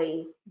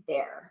always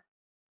there.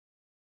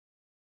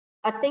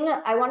 A thing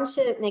I wanted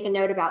to make a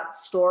note about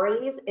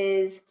stories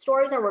is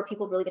stories are where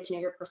people really get to know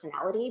your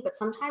personality, but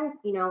sometimes,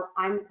 you know,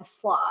 I'm a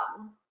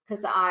slob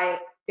because I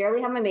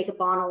barely have my makeup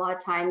on a lot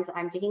of times.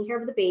 I'm taking care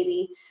of the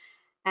baby.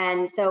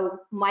 And so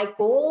my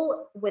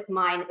goal with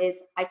mine is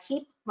I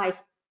keep my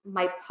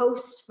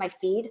post, my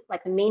feed,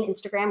 like the main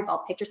Instagram with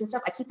all pictures and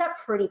stuff, I keep that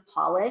pretty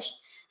polished.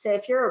 So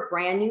if you're a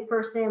brand new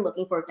person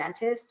looking for a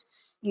dentist,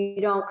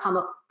 you don't come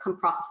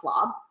across a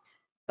slob.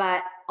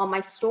 But on my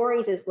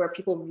stories is where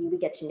people really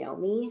get to know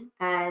me.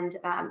 And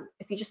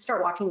if you just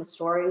start watching the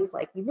stories,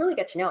 like you really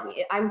get to know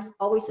me. I'm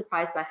always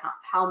surprised by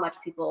how much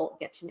people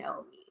get to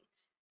know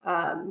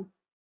me.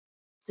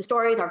 The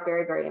stories are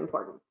very, very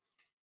important.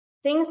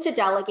 Things to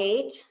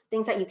delegate,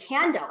 things that you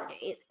can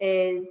delegate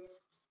is,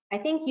 I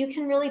think you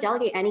can really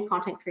delegate any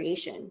content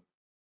creation,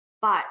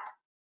 but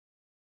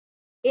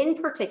in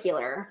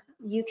particular,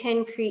 you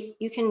can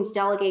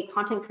delegate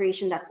content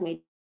creation that's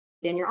made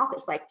in your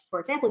office. Like, for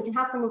example, you can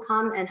have someone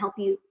come and help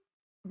you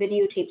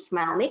videotape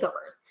smile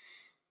makeovers.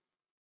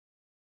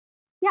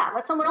 Yeah,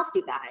 let someone else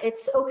do that.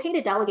 It's okay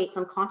to delegate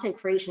some content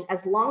creation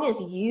as long as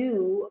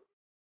you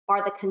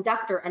are the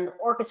conductor and the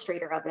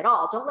orchestrator of it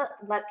all. Don't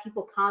let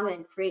people come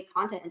and create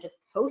content and just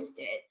post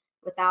it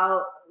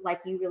without like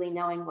you really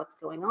knowing what's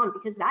going on,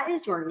 because that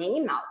is your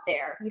name out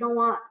there. You don't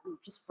want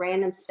just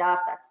random stuff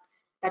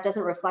that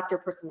doesn't reflect your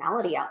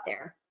personality out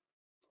there.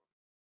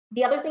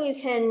 The other thing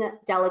you can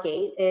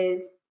delegate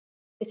is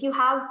if you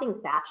have things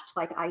batched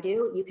like I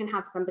do, you can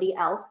have somebody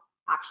else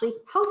actually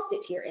post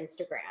it to your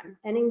Instagram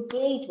and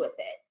engage with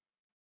it.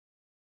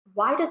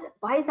 Why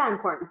is that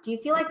important? Do you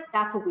feel like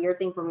that's a weird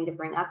thing for me to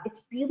bring up? It's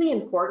really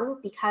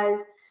important because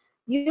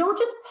you don't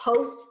just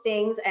post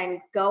things and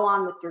go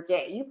on with your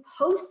day. You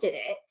posted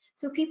it,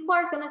 so people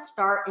are going to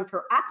start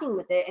interacting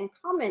with it and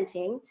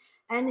commenting,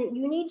 and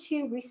you need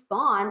to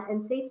respond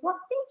and say, well,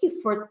 thank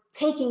you for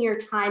taking your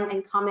time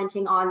and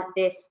commenting on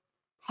this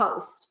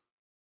post.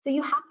 So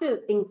you have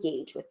to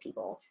engage with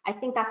people. I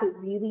think that's a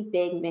really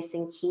big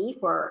missing key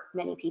for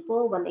many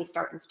people when they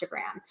start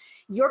Instagram.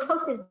 Your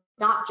post is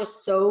not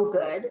just so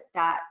good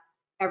that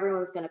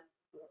everyone's gonna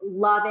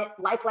love it,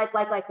 like,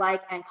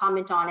 and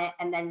comment on it,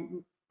 and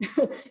then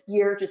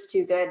you're just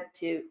too good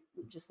to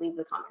just leave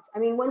the comments. I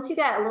mean, once you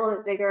get a little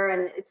bit bigger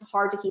and it's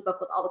hard to keep up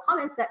with all the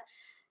comments, that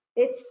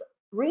it's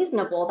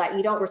reasonable that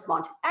you don't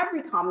respond to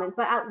every comment,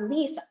 but at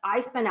least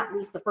I spend at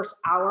least the first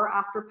hour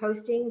after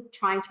posting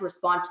trying to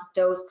respond to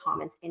those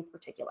comments in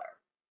particular.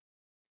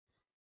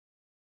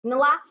 And the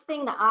last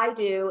thing that I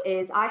do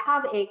is I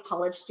have a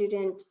college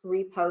student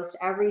repost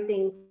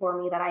everything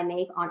for me that I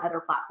make on other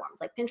platforms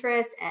like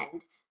Pinterest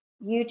and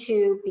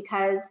YouTube,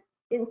 because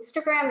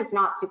Instagram is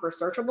not super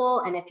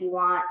searchable. And if you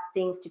want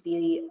things to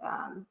be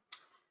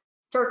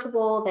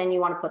searchable, then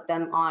you want to put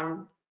them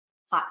on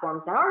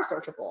platforms that are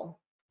searchable.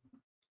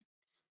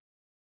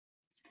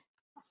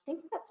 I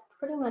think that's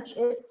pretty much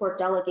it for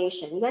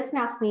delegation. You guys can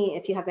ask me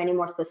if you have any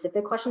more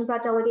specific questions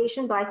about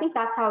delegation, but I think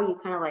that's how you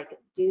kind of like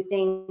do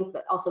things,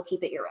 but also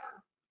keep it your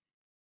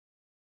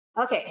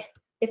own. Okay,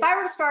 if I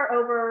were to start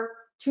over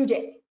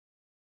today,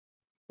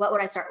 what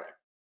would I start with?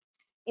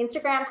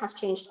 Instagram has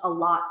changed a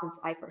lot since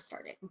I first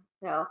started.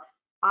 So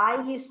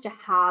I used to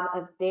have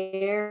a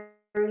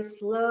very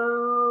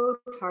slow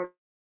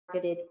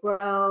targeted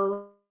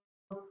growth.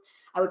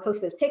 I would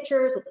post those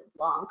pictures with those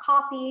long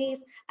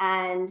copies,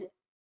 and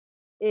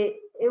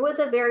it was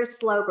a very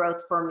slow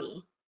growth for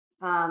me.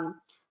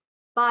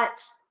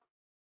 But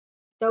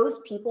those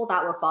people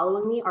that were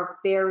following me are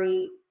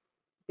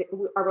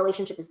our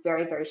relationship is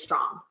very, very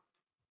strong.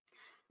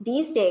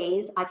 These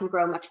days, I can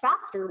grow much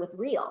faster with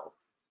Reels.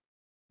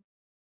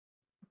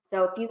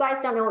 So if you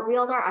guys don't know what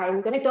Reels are,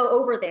 I'm gonna go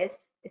over this.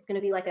 It's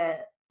gonna be like an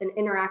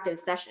interactive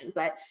session,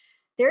 but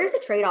there is a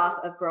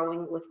trade-off of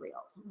growing with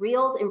Reels.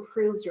 Reels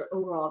improves your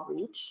overall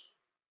reach,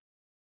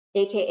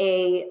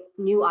 AKA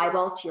new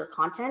eyeballs to your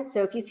content.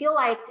 So if you feel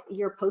like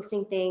you're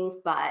posting things,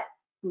 but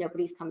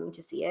nobody's coming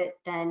to see it,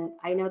 then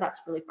I know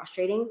that's really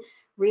frustrating.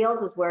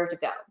 Reels is where to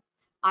go.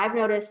 I've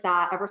noticed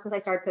that ever since I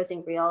started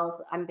posting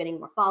Reels, I'm getting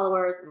more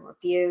followers and more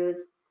views.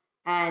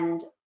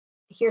 And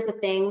here's the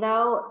thing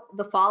though,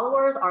 the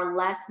followers are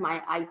less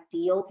my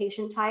ideal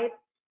patient type.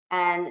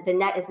 and the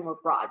net is more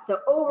broad. So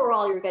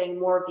overall, you're getting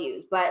more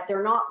views, but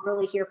they're not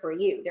really here for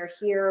you. They're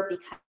here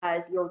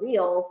because your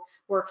reels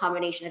were a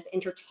combination of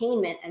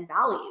entertainment and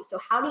value. So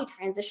how do you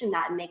transition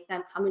that and make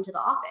them come into the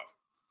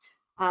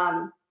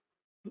office?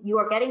 You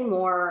are getting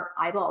more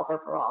eyeballs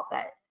overall,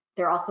 but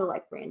they're also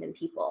like random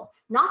people.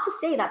 Not to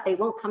say that they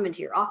won't come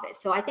into your office.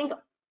 So I think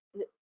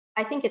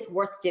it's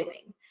worth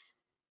doing.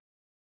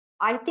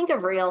 I think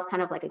of reels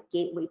kind of like a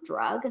gateway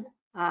drug.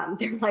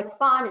 They're like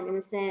fun and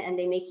innocent, and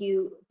they make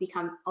you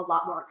become a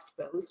lot more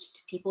exposed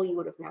to people you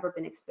would have never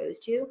been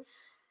exposed to.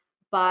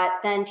 But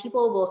then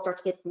people will start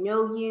to get to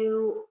know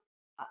you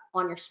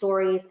on your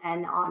stories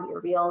and on your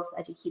reels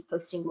as you keep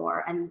posting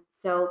more. And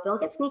so they'll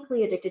get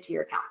sneakily addicted to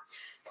your account.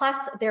 Plus,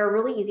 they're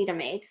really easy to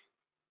make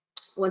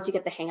once you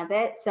get the hang of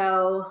it.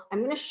 So I'm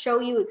going to show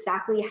you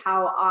exactly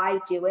how I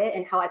do it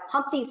and how I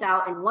pump these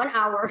out in 1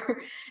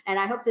 hour. And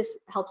I hope this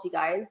helps you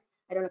guys.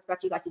 I don't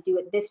expect you guys to do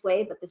it this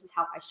way, but this is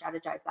how I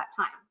strategize that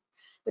time.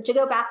 But to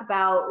go back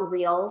about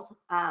reels,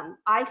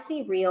 I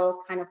see reels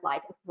kind of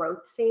like a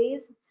growth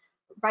phase.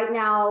 Right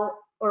now,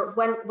 or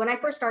when I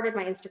first started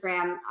my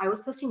Instagram, I was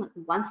posting like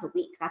once a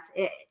week, that's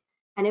it.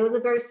 And it was a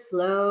very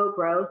slow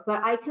growth,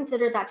 but I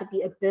consider that to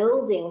be a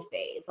building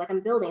phase. Like I'm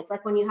building, it's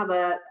like when you have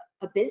a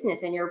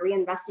business and you're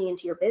reinvesting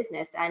into your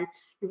business and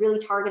you're really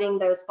targeting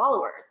those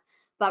followers.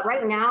 But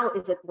right now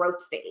is a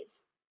growth phase.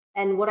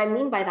 And what I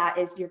mean by that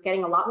is you're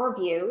getting a lot more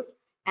views,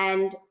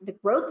 and the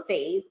growth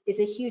phase is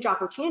a huge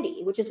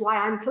opportunity, which is why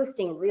I'm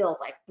posting reels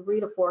like 3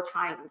 to 4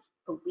 times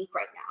a week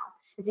right now.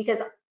 It's because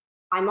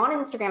I'm on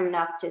Instagram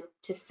enough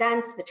to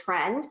sense the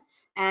trend.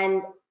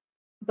 And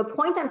the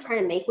point I'm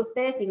trying to make with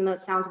this, even though it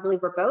sounds really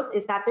verbose,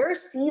 is that there are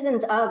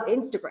seasons of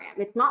Instagram.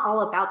 It's not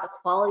all about the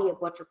quality of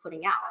what you're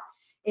putting out.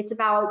 It's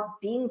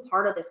about being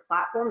part of this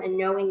platform and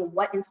knowing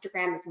what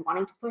Instagram is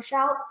wanting to push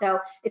out.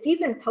 So if you've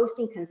been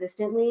posting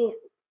consistently,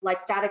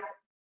 like static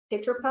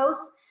picture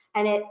posts,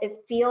 and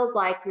it feels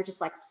like you're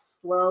just like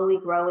slowly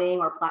growing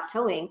or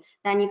plateauing,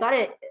 then you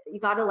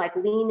gotta like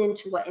lean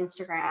into what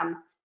Instagram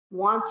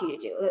wants you to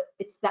do.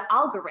 It's the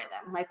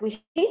algorithm. Like,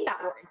 we hate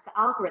that word, it's the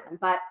algorithm,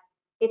 but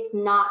it's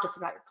not just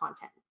about your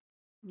content.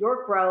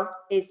 Your growth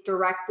is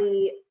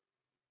directly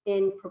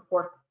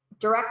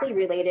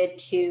related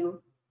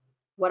to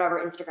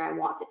whatever Instagram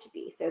wants it to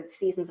be. So the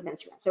seasons of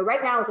Instagram. So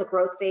right now is a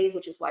growth phase,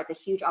 which is why it's a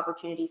huge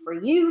opportunity for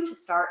you to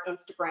start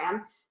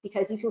Instagram,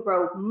 because you can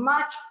grow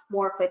much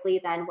more quickly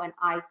than when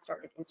I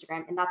started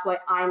Instagram. And that's why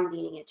I'm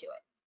leaning into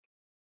it.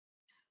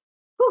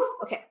 Whew,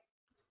 okay.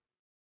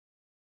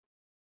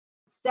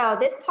 So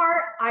this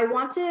part, I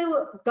want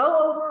to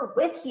go over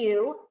with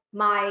you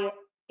my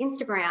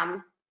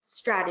Instagram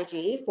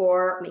strategy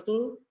for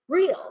making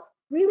reels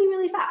really,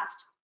 really fast.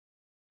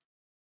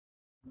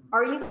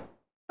 Are you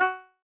guys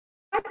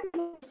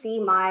able to see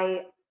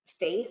my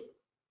face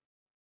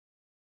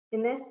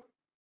in this?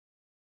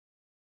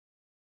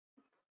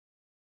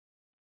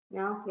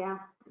 No? Yeah.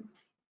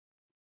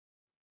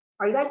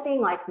 Are you guys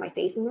seeing like my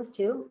face in this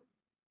too?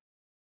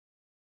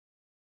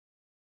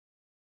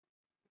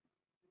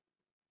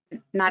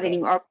 Not Okay.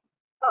 anymore.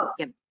 Oh,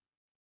 Yep.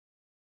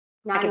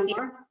 not can see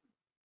anymore?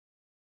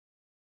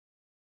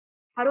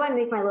 How do I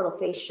make my little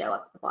face show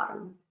up at the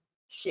bottom?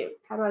 Shoot,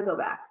 how do I go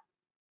back?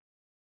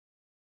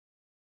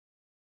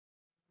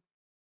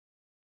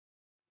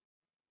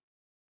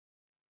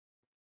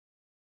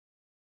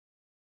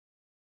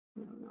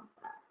 No, not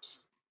that.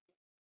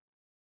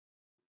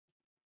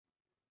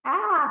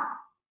 Ah!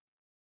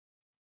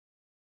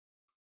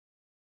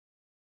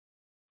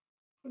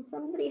 Can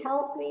somebody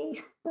help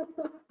me?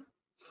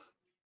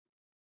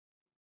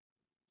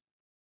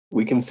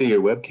 We can see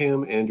your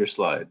webcam and your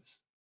slides.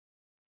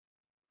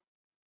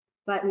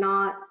 But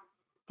not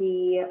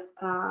the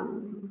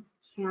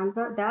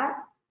Canva. That?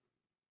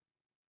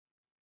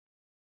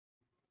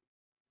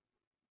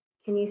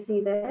 Can you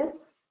see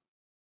this?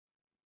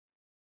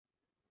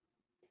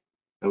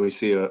 And we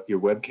see your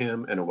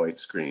webcam and a white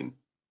screen.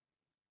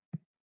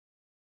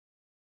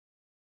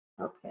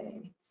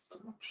 Okay,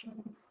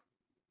 selections.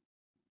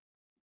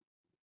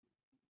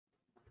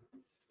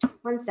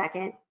 1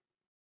 second.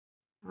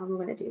 I'm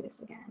gonna do this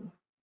again.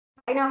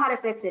 I know how to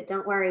fix it,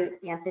 don't worry,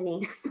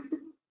 Anthony.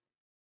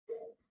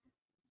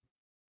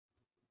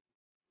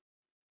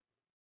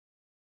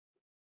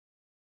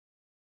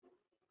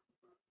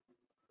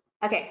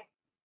 Okay.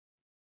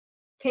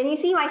 Can you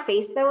see my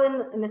face though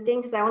in the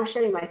thing? Because I want to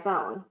show you my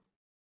phone.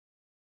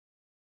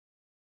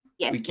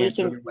 Yes, We we can't.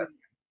 can.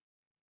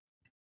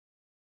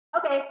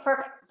 Okay,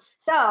 perfect.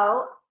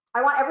 So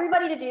I want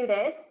everybody to do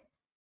this.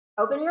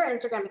 Open your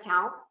Instagram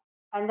account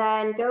and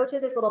then go to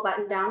this little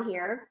button down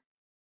here.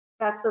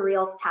 That's the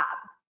Reels tab.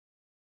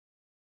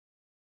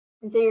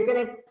 And so you're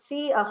going to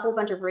see a whole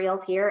bunch of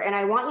reels here. And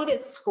I want you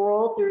to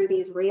scroll through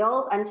these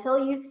reels until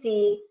you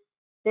see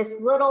this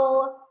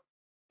little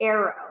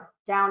arrow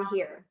down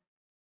here.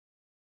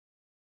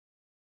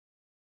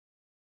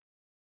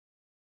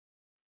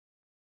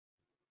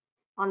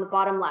 On the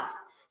bottom left.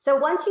 So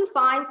once you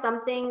find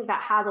something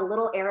that has a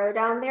little arrow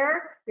down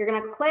there, you're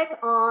going to click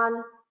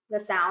on the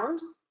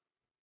sound.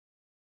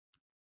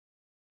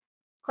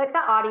 click the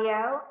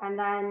audio and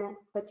then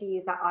click to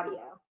use that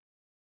audio.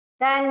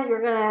 Then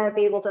you're gonna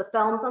be able to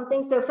film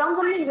something. So film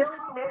something really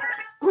quick.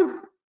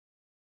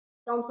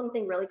 Film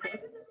something really quick.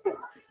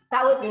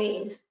 That was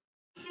me.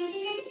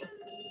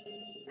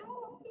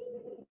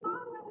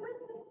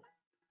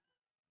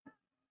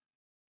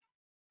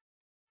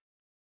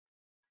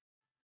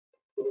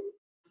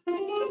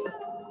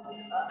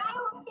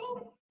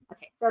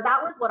 Okay, so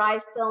that was what I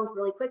filmed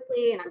really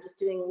quickly, and I'm just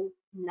doing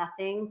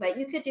nothing, but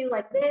you could do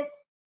like this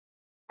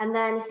and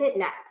then hit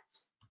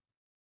next.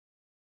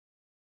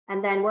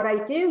 And then what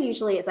I do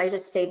usually is I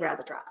just save it as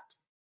a draft.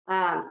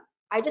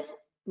 I just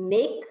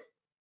make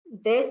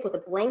this with a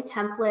blank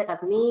template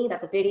of me,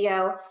 that's a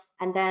video,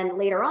 and then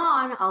later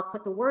on, I'll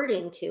put the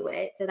wording to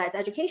it so that it's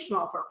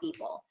educational for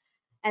people.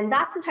 And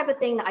that's the type of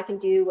thing that I can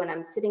do when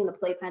I'm sitting in the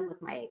playpen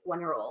with my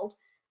 1-year-old.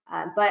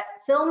 But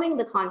filming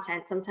the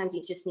content, sometimes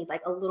you just need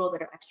like a little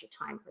bit of extra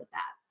time for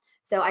that.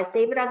 So I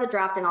save it as a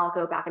draft and I'll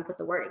go back and put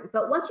the wording.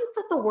 But once you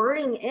put the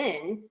wording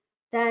in,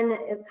 then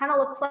it kind of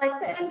looks like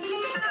this.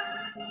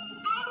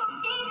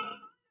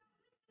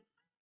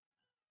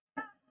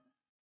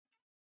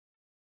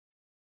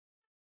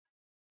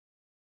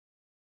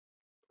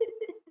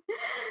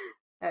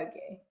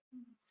 Okay,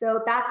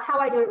 so that's how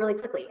I do it really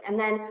quickly. And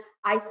then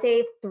I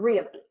save 3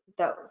 of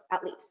those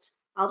at least.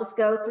 I'll just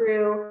go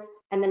through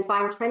and then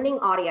find trending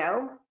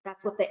audio.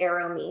 That's what the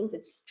arrow means.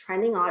 It's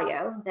trending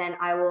audio. Then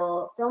I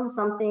will film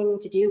something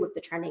to do with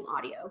the trending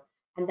audio.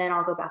 And then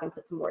I'll go back and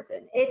put some words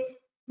in. It's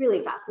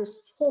really fast.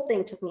 This whole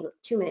thing took me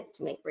 2 minutes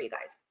to make for you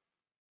guys.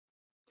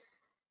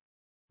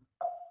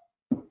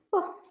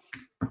 Oh.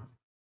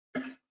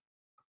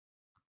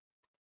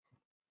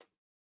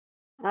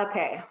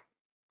 Okay.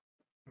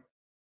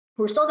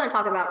 We're still going to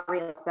talk about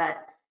Reels, but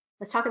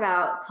let's talk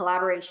about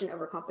collaboration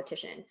over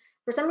competition.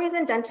 For some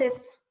reason,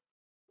 dentists,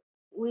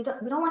 we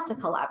don't like to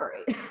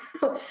collaborate,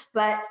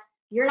 but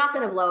you're not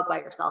going to blow up by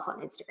yourself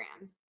on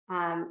Instagram.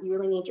 You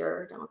really need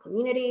your dental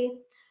community.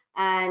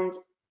 And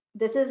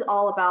this is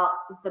all about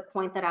the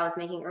point that I was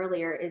making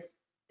earlier is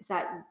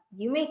that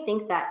you may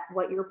think that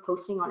what you're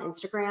posting on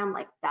Instagram,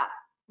 like that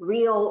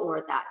reel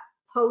or that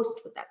post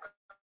with that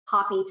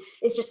copy,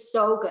 is just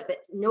so good,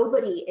 but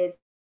nobody is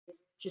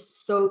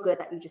just so good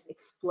that you just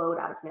explode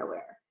out of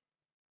nowhere.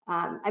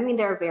 I mean,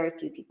 there are very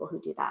few people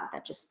who do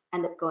that just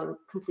end up going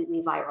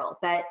completely viral.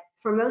 But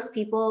for most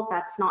people,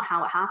 that's not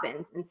how it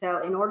happens. And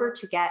so in order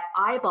to get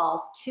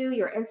eyeballs to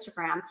your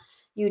Instagram,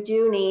 you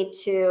do need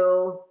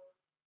to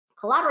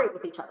collaborate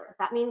with each other.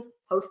 That means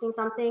posting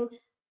something,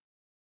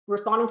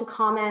 responding to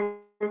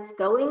comments,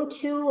 going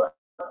to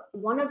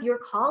one of your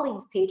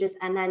colleagues' pages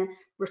and then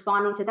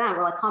responding to them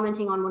or like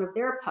commenting on one of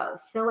their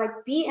posts. So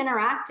like be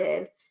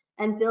interactive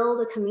and build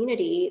a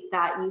community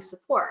that you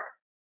support.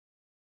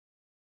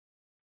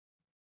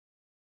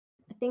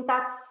 I think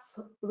that's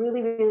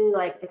really, really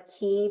like a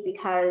key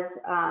because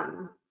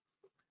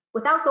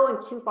without going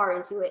too far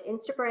into it,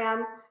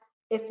 Instagram,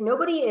 if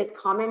nobody is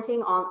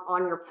commenting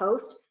on your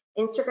post,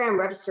 Instagram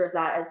registers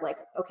that as like,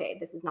 okay,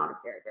 this is not a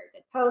very, very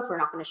good post. We're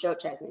not going to show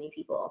it to as many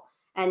people.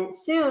 And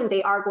soon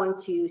they are going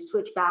to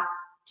switch back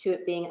to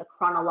it being a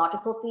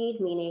chronological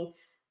feed, meaning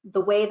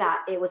the way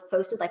that it was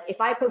posted, like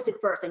if I posted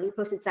first and you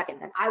posted second,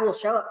 then I will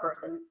show up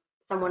first and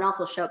someone else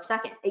will show up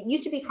second. It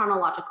used to be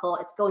chronological,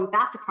 it's going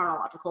back to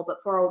chronological,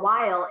 but for a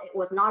while it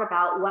was not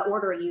about what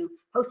order you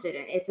posted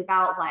in. It's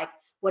about like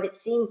what it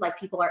seems like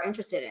people are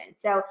interested in.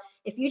 So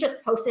if you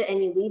just post it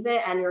and you leave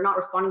it and you're not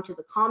responding to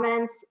the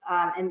comments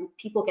and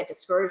people get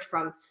discouraged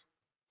from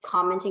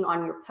commenting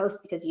on your post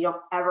because you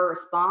don't ever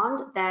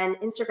respond, then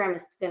Instagram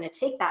is going to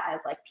take that as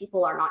like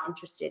people are not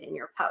interested in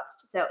your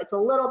post. So it's a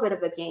little bit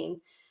of a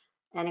game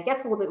and it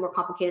gets a little bit more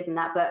complicated than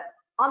that, but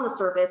on the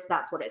surface,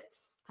 that's what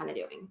it's kind of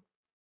doing.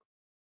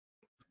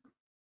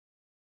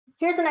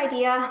 Here's an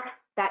idea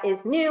that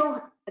is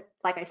new.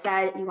 Like I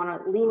said, you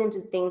want to lean into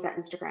things that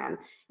Instagram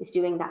is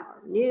doing that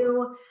are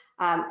new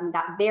and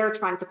that they're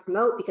trying to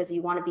promote because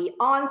you want to be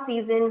on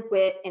season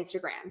with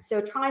Instagram.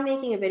 So try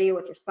making a video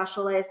with your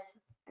specialists.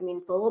 I mean,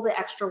 it's a little bit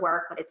extra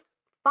work, but it's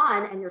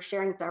fun and you're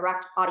sharing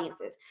direct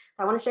audiences. So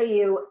I want to show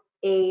you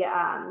a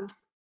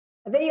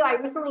video I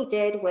recently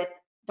did with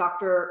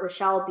Dr.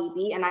 Rochelle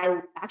Beebe, and I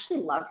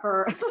actually love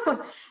her.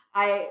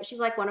 She's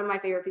like one of my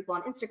favorite people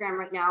on Instagram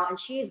right now, and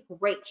she is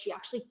great. She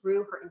actually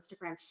grew her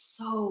Instagram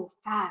so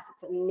fast.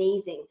 It's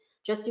amazing,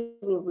 just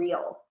doing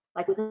reels.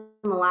 Like within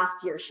the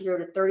last year, she grew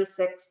to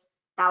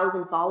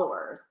 36,000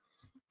 followers.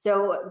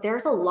 So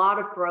there's a lot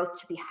of growth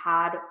to be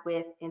had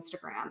with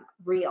Instagram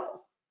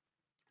reels.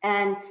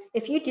 And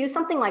if you do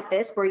something like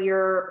this where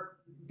you're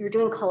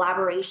doing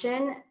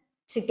collaboration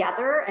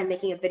together and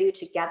making a video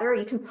together,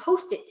 you can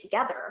post it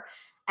together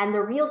and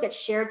the reel gets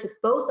shared to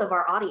both of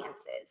our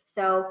audiences.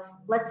 So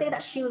let's say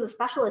that she was a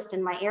specialist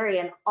in my area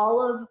and all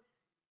of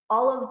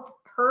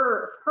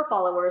her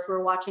followers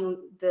were watching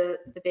the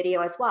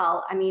video as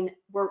well. I mean,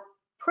 we're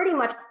pretty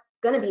much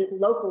going to be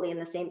locally in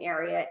the same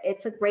area.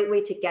 It's a great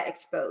way to get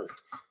exposed.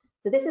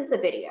 So this is the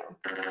video.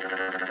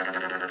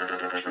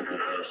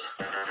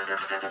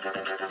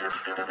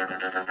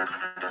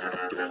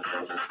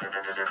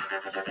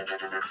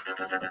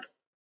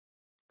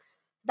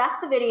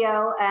 That's the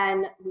video,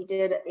 and we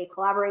did a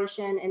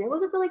collaboration, and it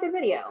was a really good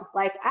video.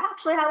 Like, I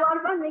actually had a lot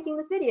of fun making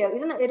this video,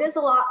 even though it is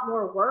a lot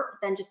more work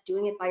than just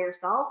doing it by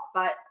yourself,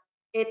 but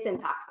it's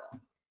impactful.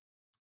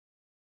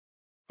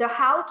 So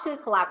how to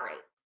collaborate?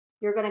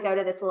 You're going to go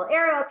to this little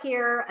arrow up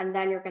here, and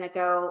then you're going to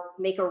go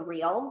make a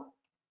reel.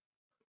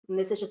 And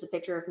this is just a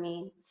picture of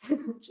me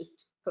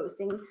just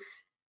posting.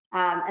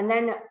 And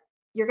then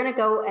you're going to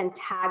go and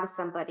tag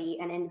somebody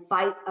and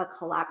invite a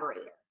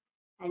collaborator.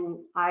 And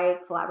I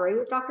collaborate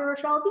with Dr.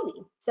 Rochelle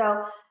Beebe.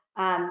 So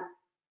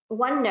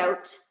one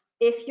note,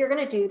 if you're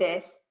going to do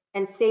this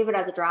and save it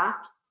as a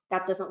draft,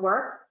 that doesn't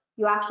work.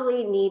 You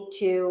actually need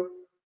to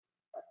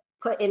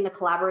put in the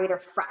collaborator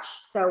fresh.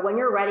 So when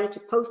you're ready to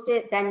post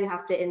it, then you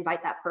have to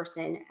invite that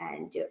person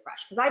and do it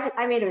fresh. Because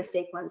I made a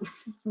mistake when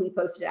we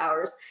posted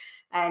ours,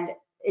 and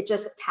it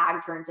just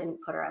tagged her and didn't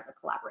put her as a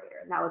collaborator.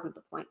 And that wasn't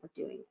the point of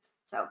doing this.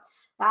 So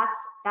that's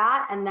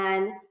that. And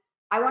then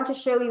I want to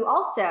show you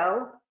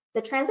also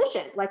the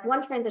transition, like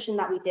one transition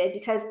that we did,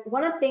 because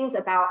one of the things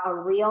about a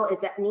reel is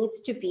that it needs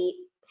to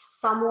be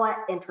somewhat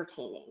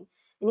entertaining.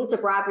 It needs to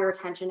grab your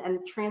attention,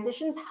 and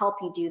transitions help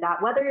you do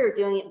that, whether you're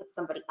doing it with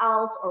somebody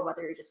else or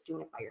whether you're just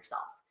doing it by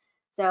yourself.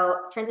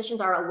 So transitions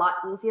are a lot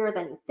easier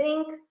than you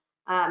think.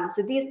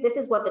 So this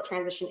is what the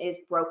transition is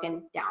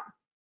broken down.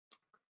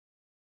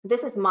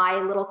 This is my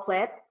little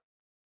clip.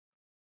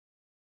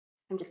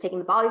 I'm just taking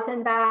the bobby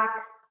pin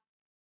back,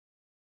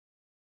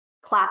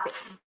 clapping.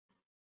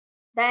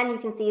 Then you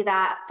can see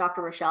that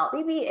Dr. Rochelle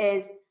Beebe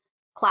is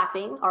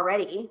clapping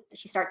already.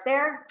 She starts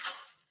there,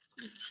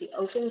 she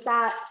opens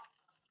that,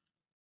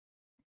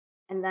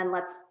 and then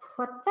let's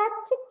put that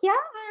together.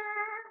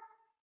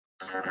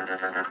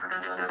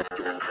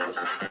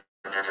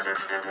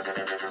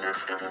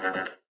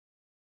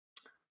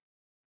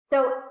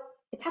 So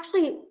it's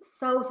actually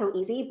so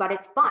easy, but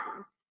it's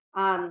fun.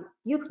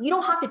 You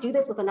don't have to do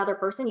this with another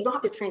person. You don't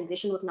have to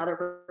transition with another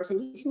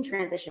person. You can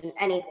transition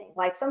anything.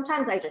 Like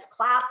sometimes I just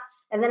clap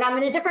and then I'm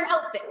in a different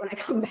outfit when I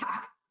come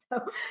back.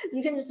 So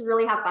you can just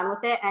really have fun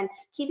with it, and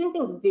keeping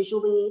things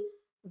visually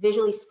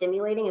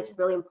stimulating is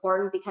really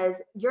important because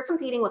you're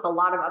competing with a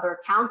lot of other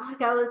accounts,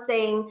 like I was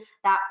saying,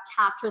 that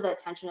capture the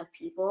attention of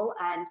people.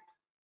 And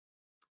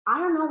I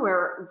don't know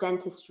where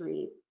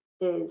dentistry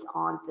is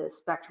on the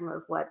spectrum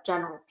of what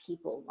general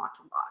people want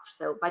to watch.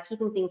 So by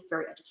keeping things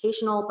very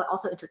educational, but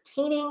also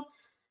entertaining,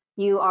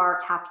 you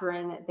are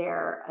capturing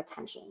their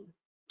attention.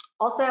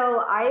 Also,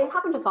 I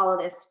happen to follow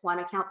this one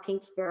account,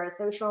 Pink Sparrow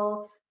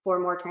Social, for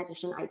more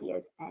transition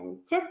ideas and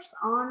tips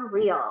on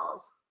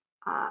reels.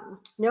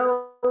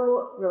 No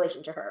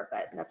relation to her,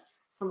 but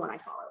that's someone I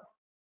follow.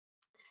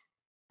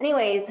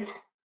 Anyways,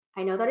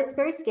 I know that it's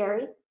very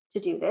scary to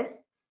do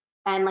this.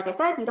 And like I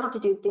said, you don't have to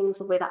do things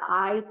the way that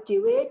I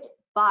do it,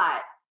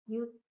 but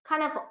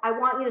I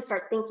want you to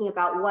start thinking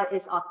about what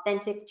is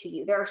authentic to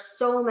you. There are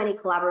so many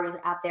collaborators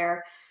out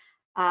there.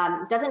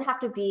 It doesn't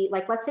have to be,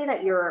 like, let's say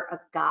that you're a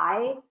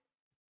guy.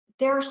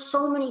 There are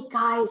so many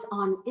guys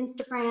on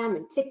Instagram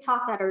and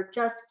TikTok that are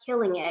just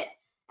killing it,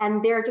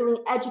 and they're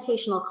doing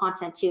educational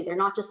content too. They're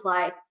not just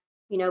like,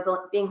 you know,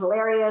 being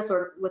hilarious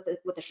or with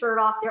the shirt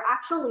off. They're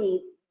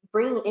actually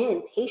bringing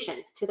in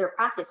patients to their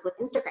practice with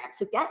Instagram.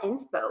 So get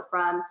inspo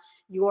from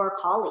your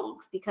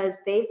colleagues because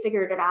they've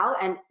figured it out.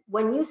 And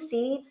when you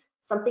see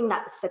something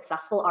that's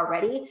successful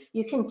already,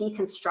 you can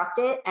deconstruct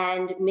it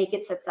and make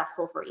it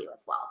successful for you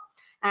as well.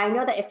 And I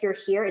know that if you're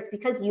here, it's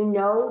because you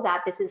know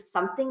that this is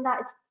something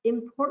that is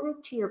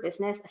important to your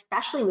business,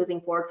 especially moving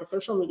forward, because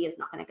social media is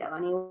not going to go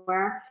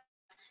anywhere.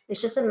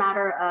 It's just a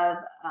matter of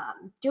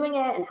doing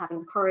it and having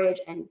the courage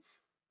and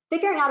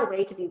figuring out a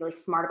way to be really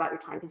smart about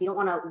your time, because you don't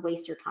want to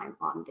waste your time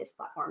on this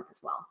platform as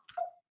well.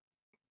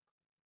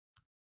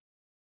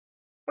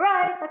 All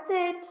right, that's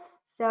it.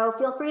 So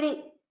feel free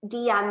to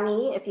DM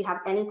me if you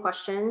have any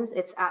questions.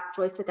 It's at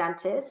Joyce the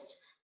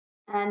Dentist.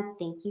 And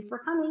thank you for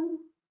coming.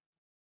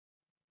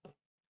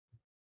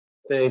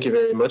 Thank you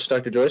very much,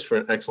 Dr. Joyce, for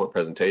an excellent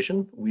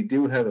presentation. We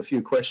do have a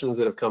few questions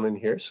that have come in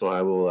here, so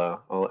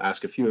I'll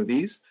ask a few of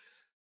these.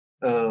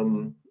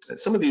 Some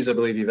of these I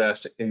believe you've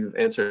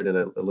answered in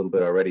a little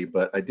bit already,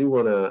 but I do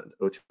want to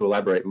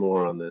elaborate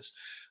more on this.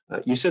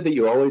 You said that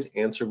you always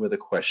answer with a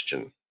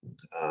question,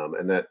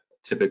 and that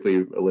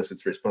typically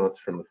elicits response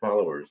from the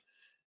followers.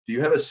 Do you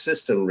have a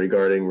system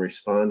regarding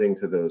responding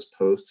to those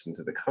posts and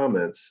to the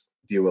comments?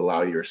 Do you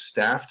allow your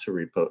staff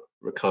to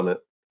comment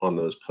on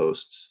those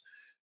posts?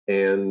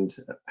 And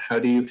how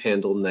do you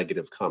handle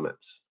negative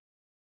comments?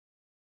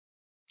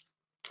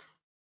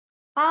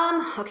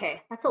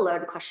 Okay, that's a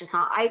loaded question,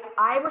 huh?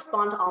 I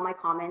respond to all my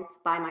comments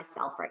by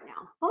myself right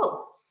now.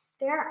 Oh,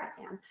 there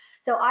I am.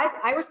 So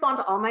I respond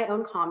to all my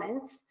own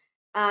comments.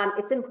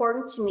 It's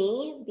important to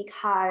me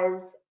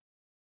because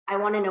I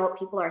want to know what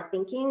people are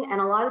thinking. And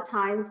a lot of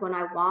times when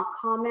I want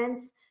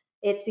comments,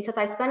 it's because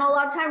I spent a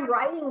lot of time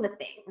writing the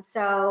thing.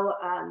 So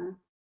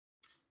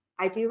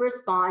I do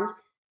respond.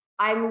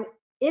 I'm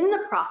in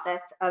the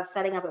process of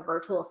setting up a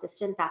virtual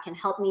assistant that can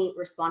help me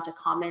respond to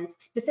comments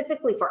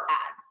specifically for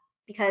ads,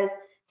 because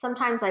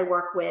sometimes I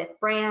work with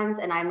brands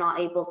and I'm not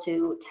able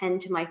to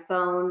tend to my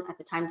phone at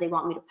the times they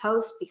want me to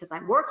post because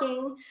I'm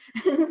working.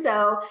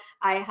 So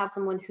I have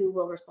someone who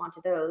will respond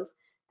to those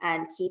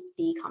and keep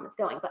the comments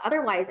going. But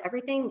otherwise,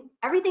 everything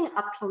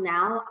up till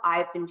now,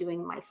 I've been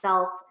doing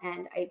myself,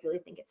 and I really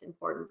think it's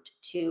important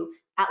to,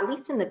 at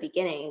least in the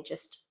beginning,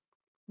 just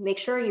make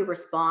sure you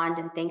respond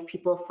and thank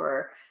people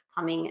for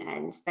coming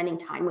and spending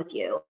time with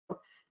you.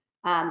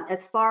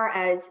 As far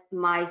as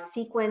my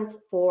sequence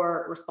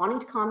for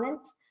responding to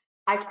comments,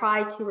 I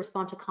try to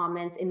respond to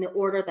comments in the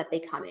order that they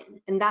come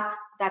in. And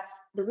that's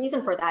the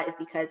reason for that is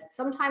because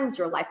sometimes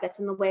your life gets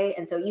in the way.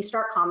 And so you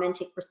start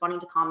responding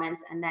to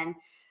comments, and then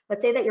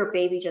let's say that your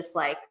baby just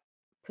like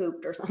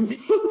pooped or something,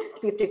 you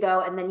have to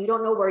go, and then you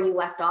don't know where you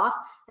left off.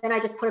 Then I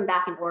just put them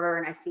back in order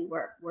and I see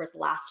where's the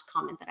last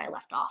comment that I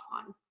left off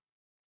on.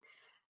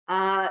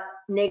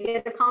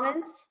 Negative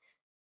comments,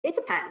 it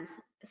depends.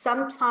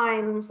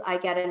 Sometimes I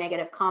get a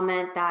negative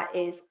comment that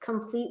is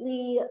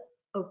completely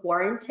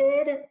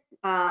warranted.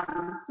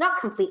 Not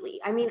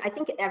completely. I mean, I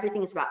think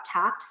everything is about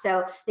tact.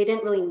 So they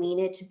didn't really mean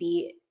it to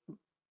be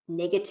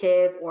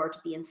negative or to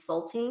be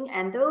insulting.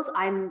 And those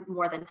I'm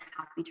more than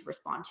happy to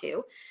respond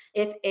to.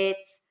 If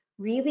it's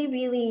really,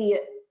 really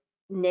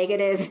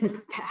negative in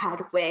a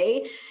bad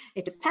way,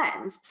 it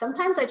depends.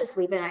 Sometimes I just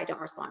leave it and I don't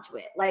respond to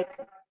it. Like,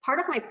 part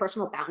of my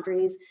personal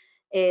boundaries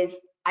is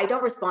I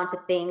don't respond to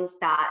things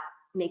that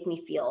make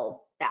me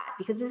feel bad,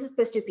 because this is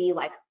supposed to be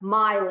like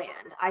my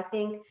land. I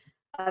think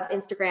of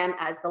Instagram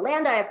as the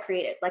land I have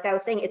created. Like I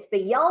was saying, it's the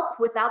Yelp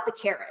without the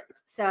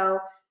Karens. So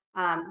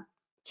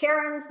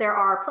Karens, there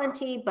are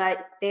plenty,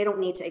 but they don't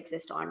need to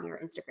exist on your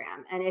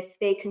Instagram. And if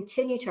they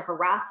continue to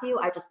harass you,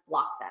 I just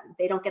block them.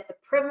 They don't get the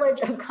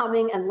privilege of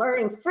coming and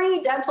learning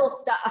free dental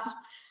stuff.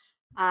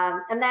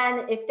 And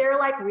then if they're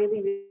like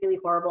really, really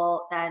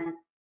horrible, then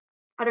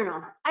I don't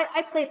know.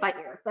 I play it by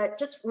ear, but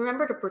just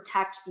remember to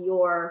protect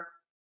your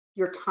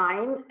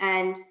time.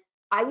 And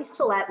I used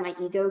to let my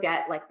ego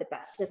get like the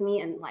best of me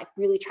and like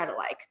really try to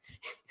like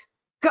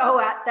go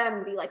at them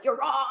and be like, you're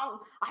wrong,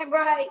 I'm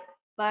right.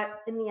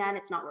 But in the end,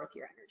 it's not worth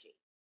your energy.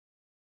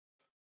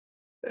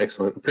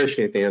 Excellent.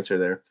 Appreciate the answer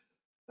there.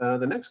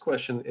 The next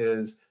question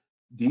is,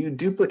 do you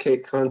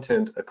duplicate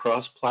content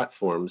across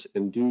platforms,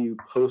 and do you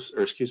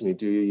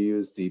do you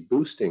use the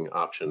boosting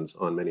options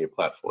on many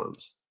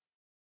platforms?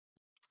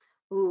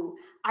 Ooh,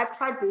 I've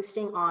tried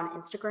boosting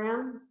on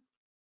Instagram.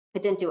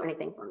 It didn't do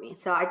anything for me,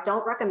 so I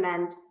don't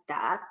recommend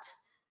that.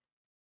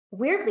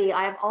 Weirdly,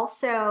 I have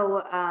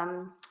also,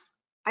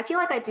 I feel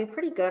like I do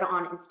pretty good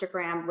on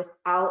Instagram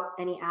without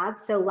any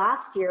ads. So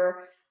last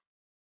year,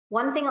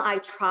 one thing I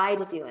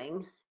tried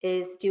doing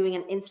is doing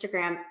an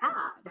Instagram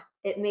ad.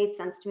 It made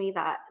sense to me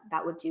that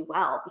that would do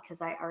well because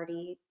I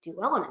already do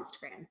well on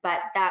Instagram,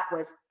 but that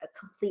was a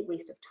complete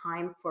waste of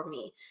time for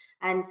me.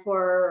 And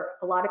for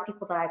a lot of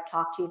people that I've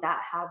talked to that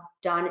have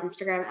done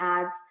Instagram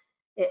ads,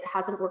 it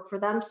hasn't worked for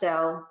them.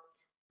 So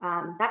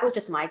that was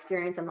just my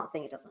experience. I'm not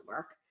saying it doesn't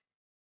work.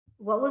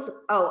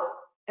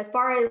 As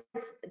far as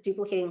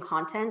duplicating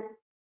content,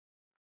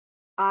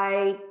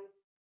 I'm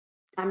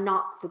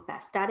not the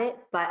best at it,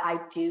 but I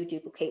do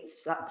duplicate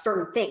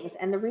certain things.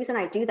 And the reason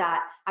I do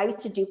that, I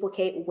used to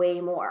duplicate way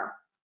more.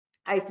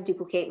 I used to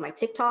duplicate my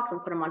TikToks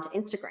and put them onto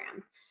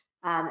Instagram.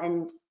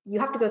 And you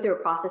have to go through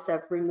a process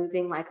of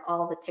removing like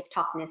all the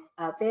TikTokness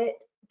of it,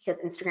 because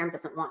Instagram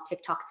doesn't want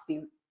TikToks to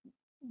be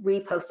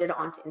reposted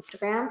onto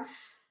Instagram.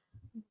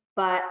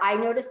 But I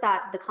noticed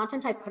that the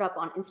content I put up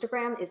on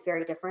Instagram is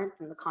very different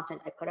from the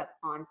content I put up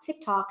on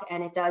TikTok,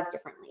 and it does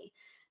differently.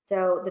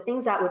 So the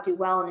things that would do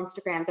well on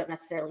Instagram don't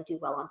necessarily do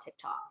well on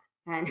TikTok.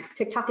 And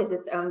TikTok is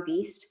its own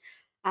beast.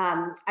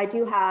 I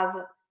do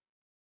have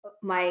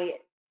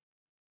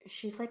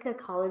she's like a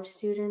college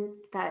student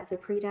that's a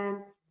pre-dent.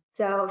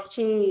 So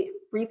she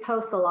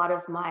reposts a lot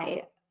of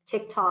my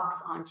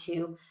TikToks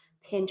onto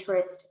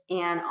Pinterest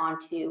and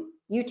onto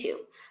YouTube.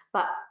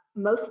 But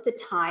most of the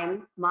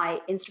time,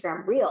 my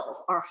Instagram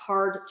reels are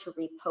hard to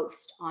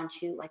repost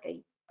onto like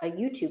a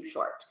YouTube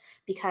short,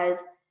 because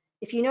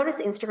if you notice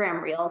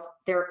Instagram reels,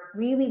 they're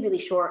really, really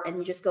short, and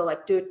you just go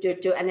like do,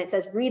 and it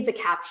says read the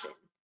caption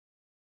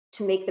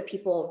to make the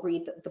people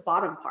read the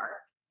bottom part.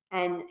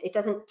 And it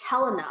doesn't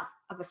tell enough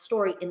of a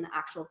story in the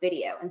actual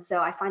video. And so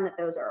I find that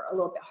those are a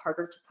little bit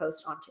harder to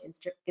post onto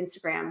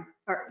Instagram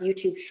or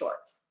YouTube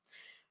shorts.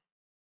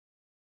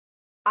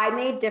 I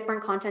made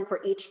different content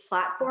for each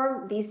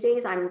platform. These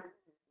days, I'm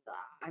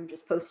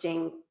just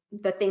posting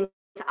the things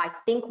I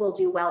think will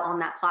do well on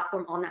that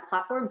platform,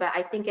 but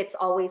I think it's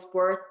always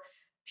worth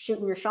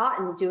shooting your shot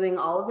and doing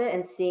all of it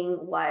and seeing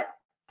what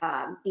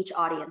each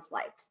audience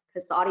likes,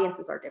 because the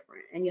audiences are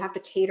different and you have to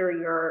cater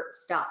your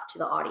stuff to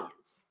the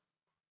audience.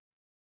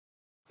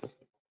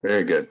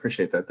 Very good.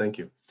 Appreciate that. Thank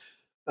you.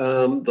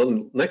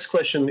 The next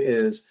question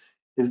is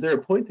there a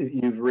point that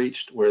you've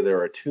reached where there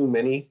are too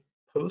many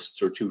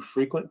posts or too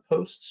frequent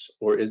posts,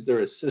 or is there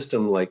a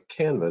system like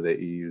Canva that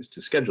you use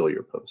to schedule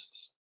your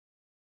posts?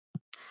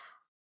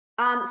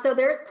 So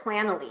there's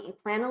Planoly.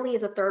 Planoly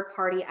is a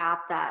third-party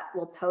app that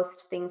will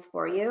post things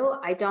for you.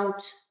 I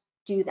don't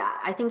do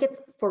that. I think it's,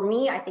 for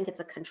me, I think it's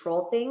a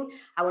control thing.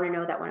 I want to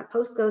know that when a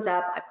post goes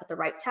up, I put the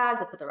right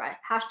tags, I put the right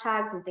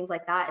hashtags and things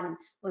like that. And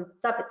when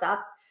it's up, it's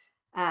up.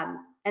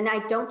 And I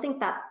don't think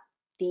that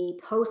the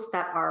posts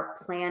that are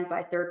planned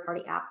by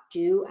third-party app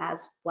do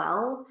as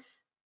well.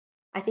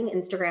 I think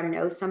Instagram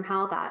knows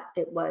somehow that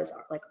it was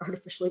like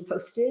artificially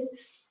posted.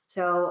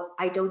 So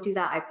I don't do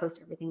that. I post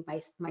everything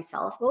by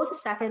myself. What was the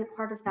second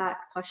part of that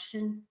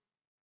question?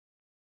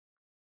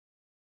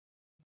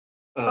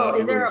 Oh,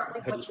 is there a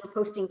point when you're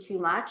posting too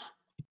much?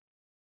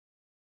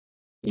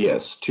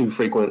 Yes, too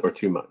frequent or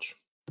too much.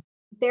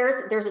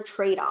 There's a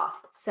trade-off.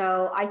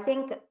 So I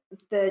think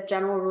the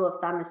general rule of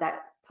thumb is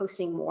that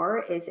posting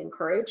more is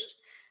encouraged.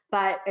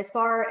 But as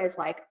far as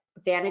like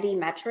vanity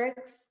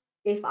metrics,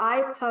 if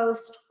I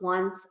post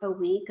once a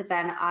week,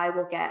 then I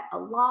will get a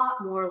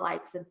lot more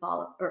likes and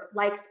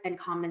likes and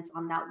comments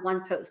on that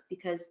one post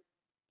because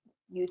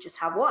you just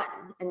have one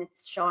and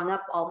it's showing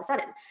up all of a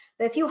sudden.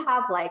 But if you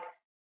have like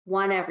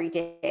one every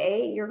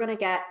day, you're gonna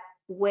get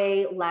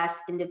way less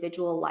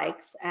individual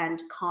likes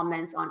and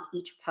comments on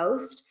each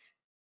post.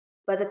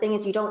 But the thing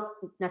is, you don't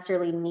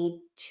necessarily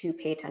need to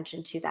pay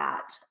attention to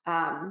that.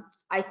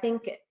 I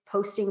think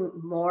posting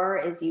more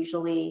is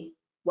usually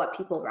what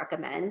people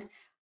recommend.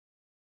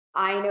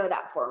 I know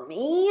that for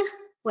me,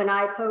 when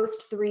I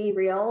post 3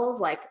 reels,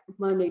 like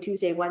Monday,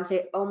 Tuesday,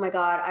 Wednesday, oh my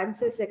God, I'm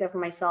so sick of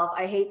myself.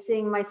 I hate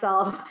seeing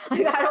myself.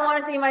 Like, I don't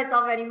want to see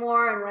myself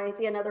anymore. And when I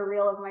see another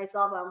reel of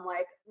myself, I'm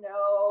like,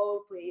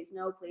 no, please,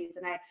 no, please.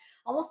 And I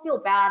almost feel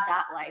bad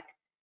that like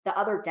the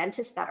other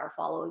dentists that are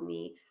following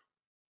me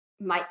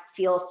might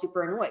feel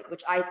super annoyed,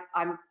 which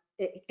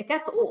it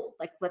gets old,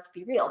 like, let's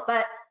be real.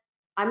 But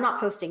I'm not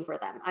posting for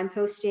them. I'm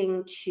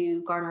posting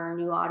to garner a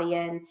new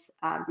audience,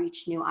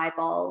 reach new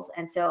eyeballs.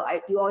 And so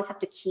you always have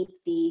to keep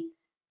the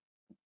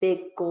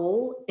big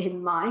goal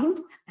in mind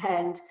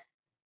and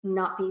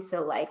not be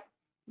so like,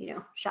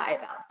 shy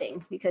about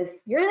things because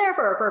you're there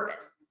for a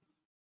purpose.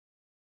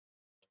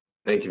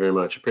 Thank you very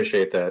much.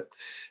 Appreciate that.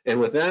 And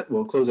with that,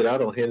 we'll close it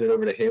out. I'll hand it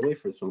over to Haley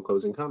for some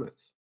closing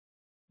comments.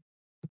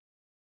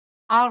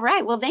 All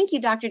right. Well, thank you,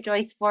 Dr.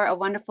 Joyce, for a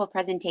wonderful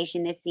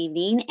presentation this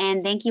evening.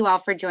 And thank you all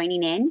for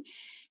joining in.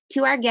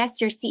 To our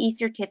guests, your CE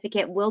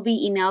certificate will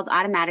be emailed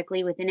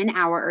automatically within an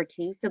hour or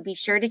two. So be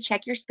sure to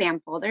check your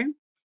spam folder.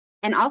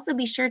 And also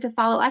be sure to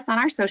follow us on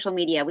our social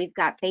media. We've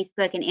got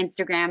Facebook and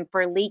Instagram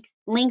for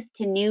links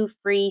to new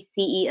free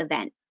CE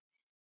events.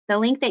 The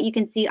link that you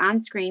can see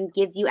on screen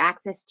gives you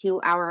access to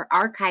our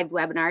archived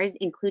webinars,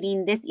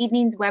 including this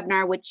evening's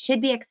webinar, which should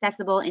be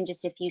accessible in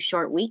just a few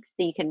short weeks.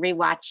 So you can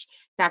rewatch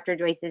Dr.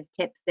 Joyce's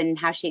tips and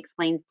how she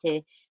explains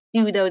to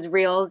do those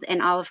reels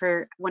and all of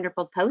her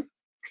wonderful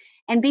posts.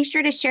 And be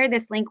sure to share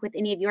this link with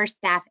any of your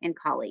staff and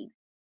colleagues.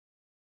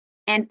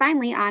 And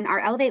finally, on our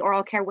Elevate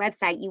Oral Care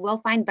website, you will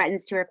find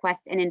buttons to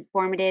request an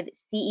informative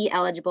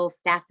CE-eligible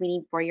staff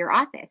meeting for your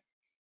office.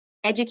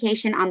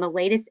 Education on the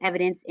latest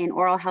evidence in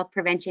oral health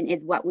prevention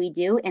is what we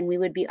do, and we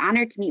would be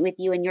honored to meet with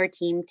you and your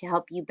team to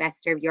help you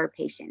best serve your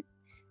patients.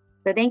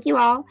 So thank you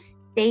all.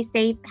 Stay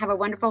safe, have a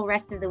wonderful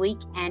rest of the week,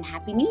 and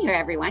Happy New Year,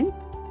 everyone.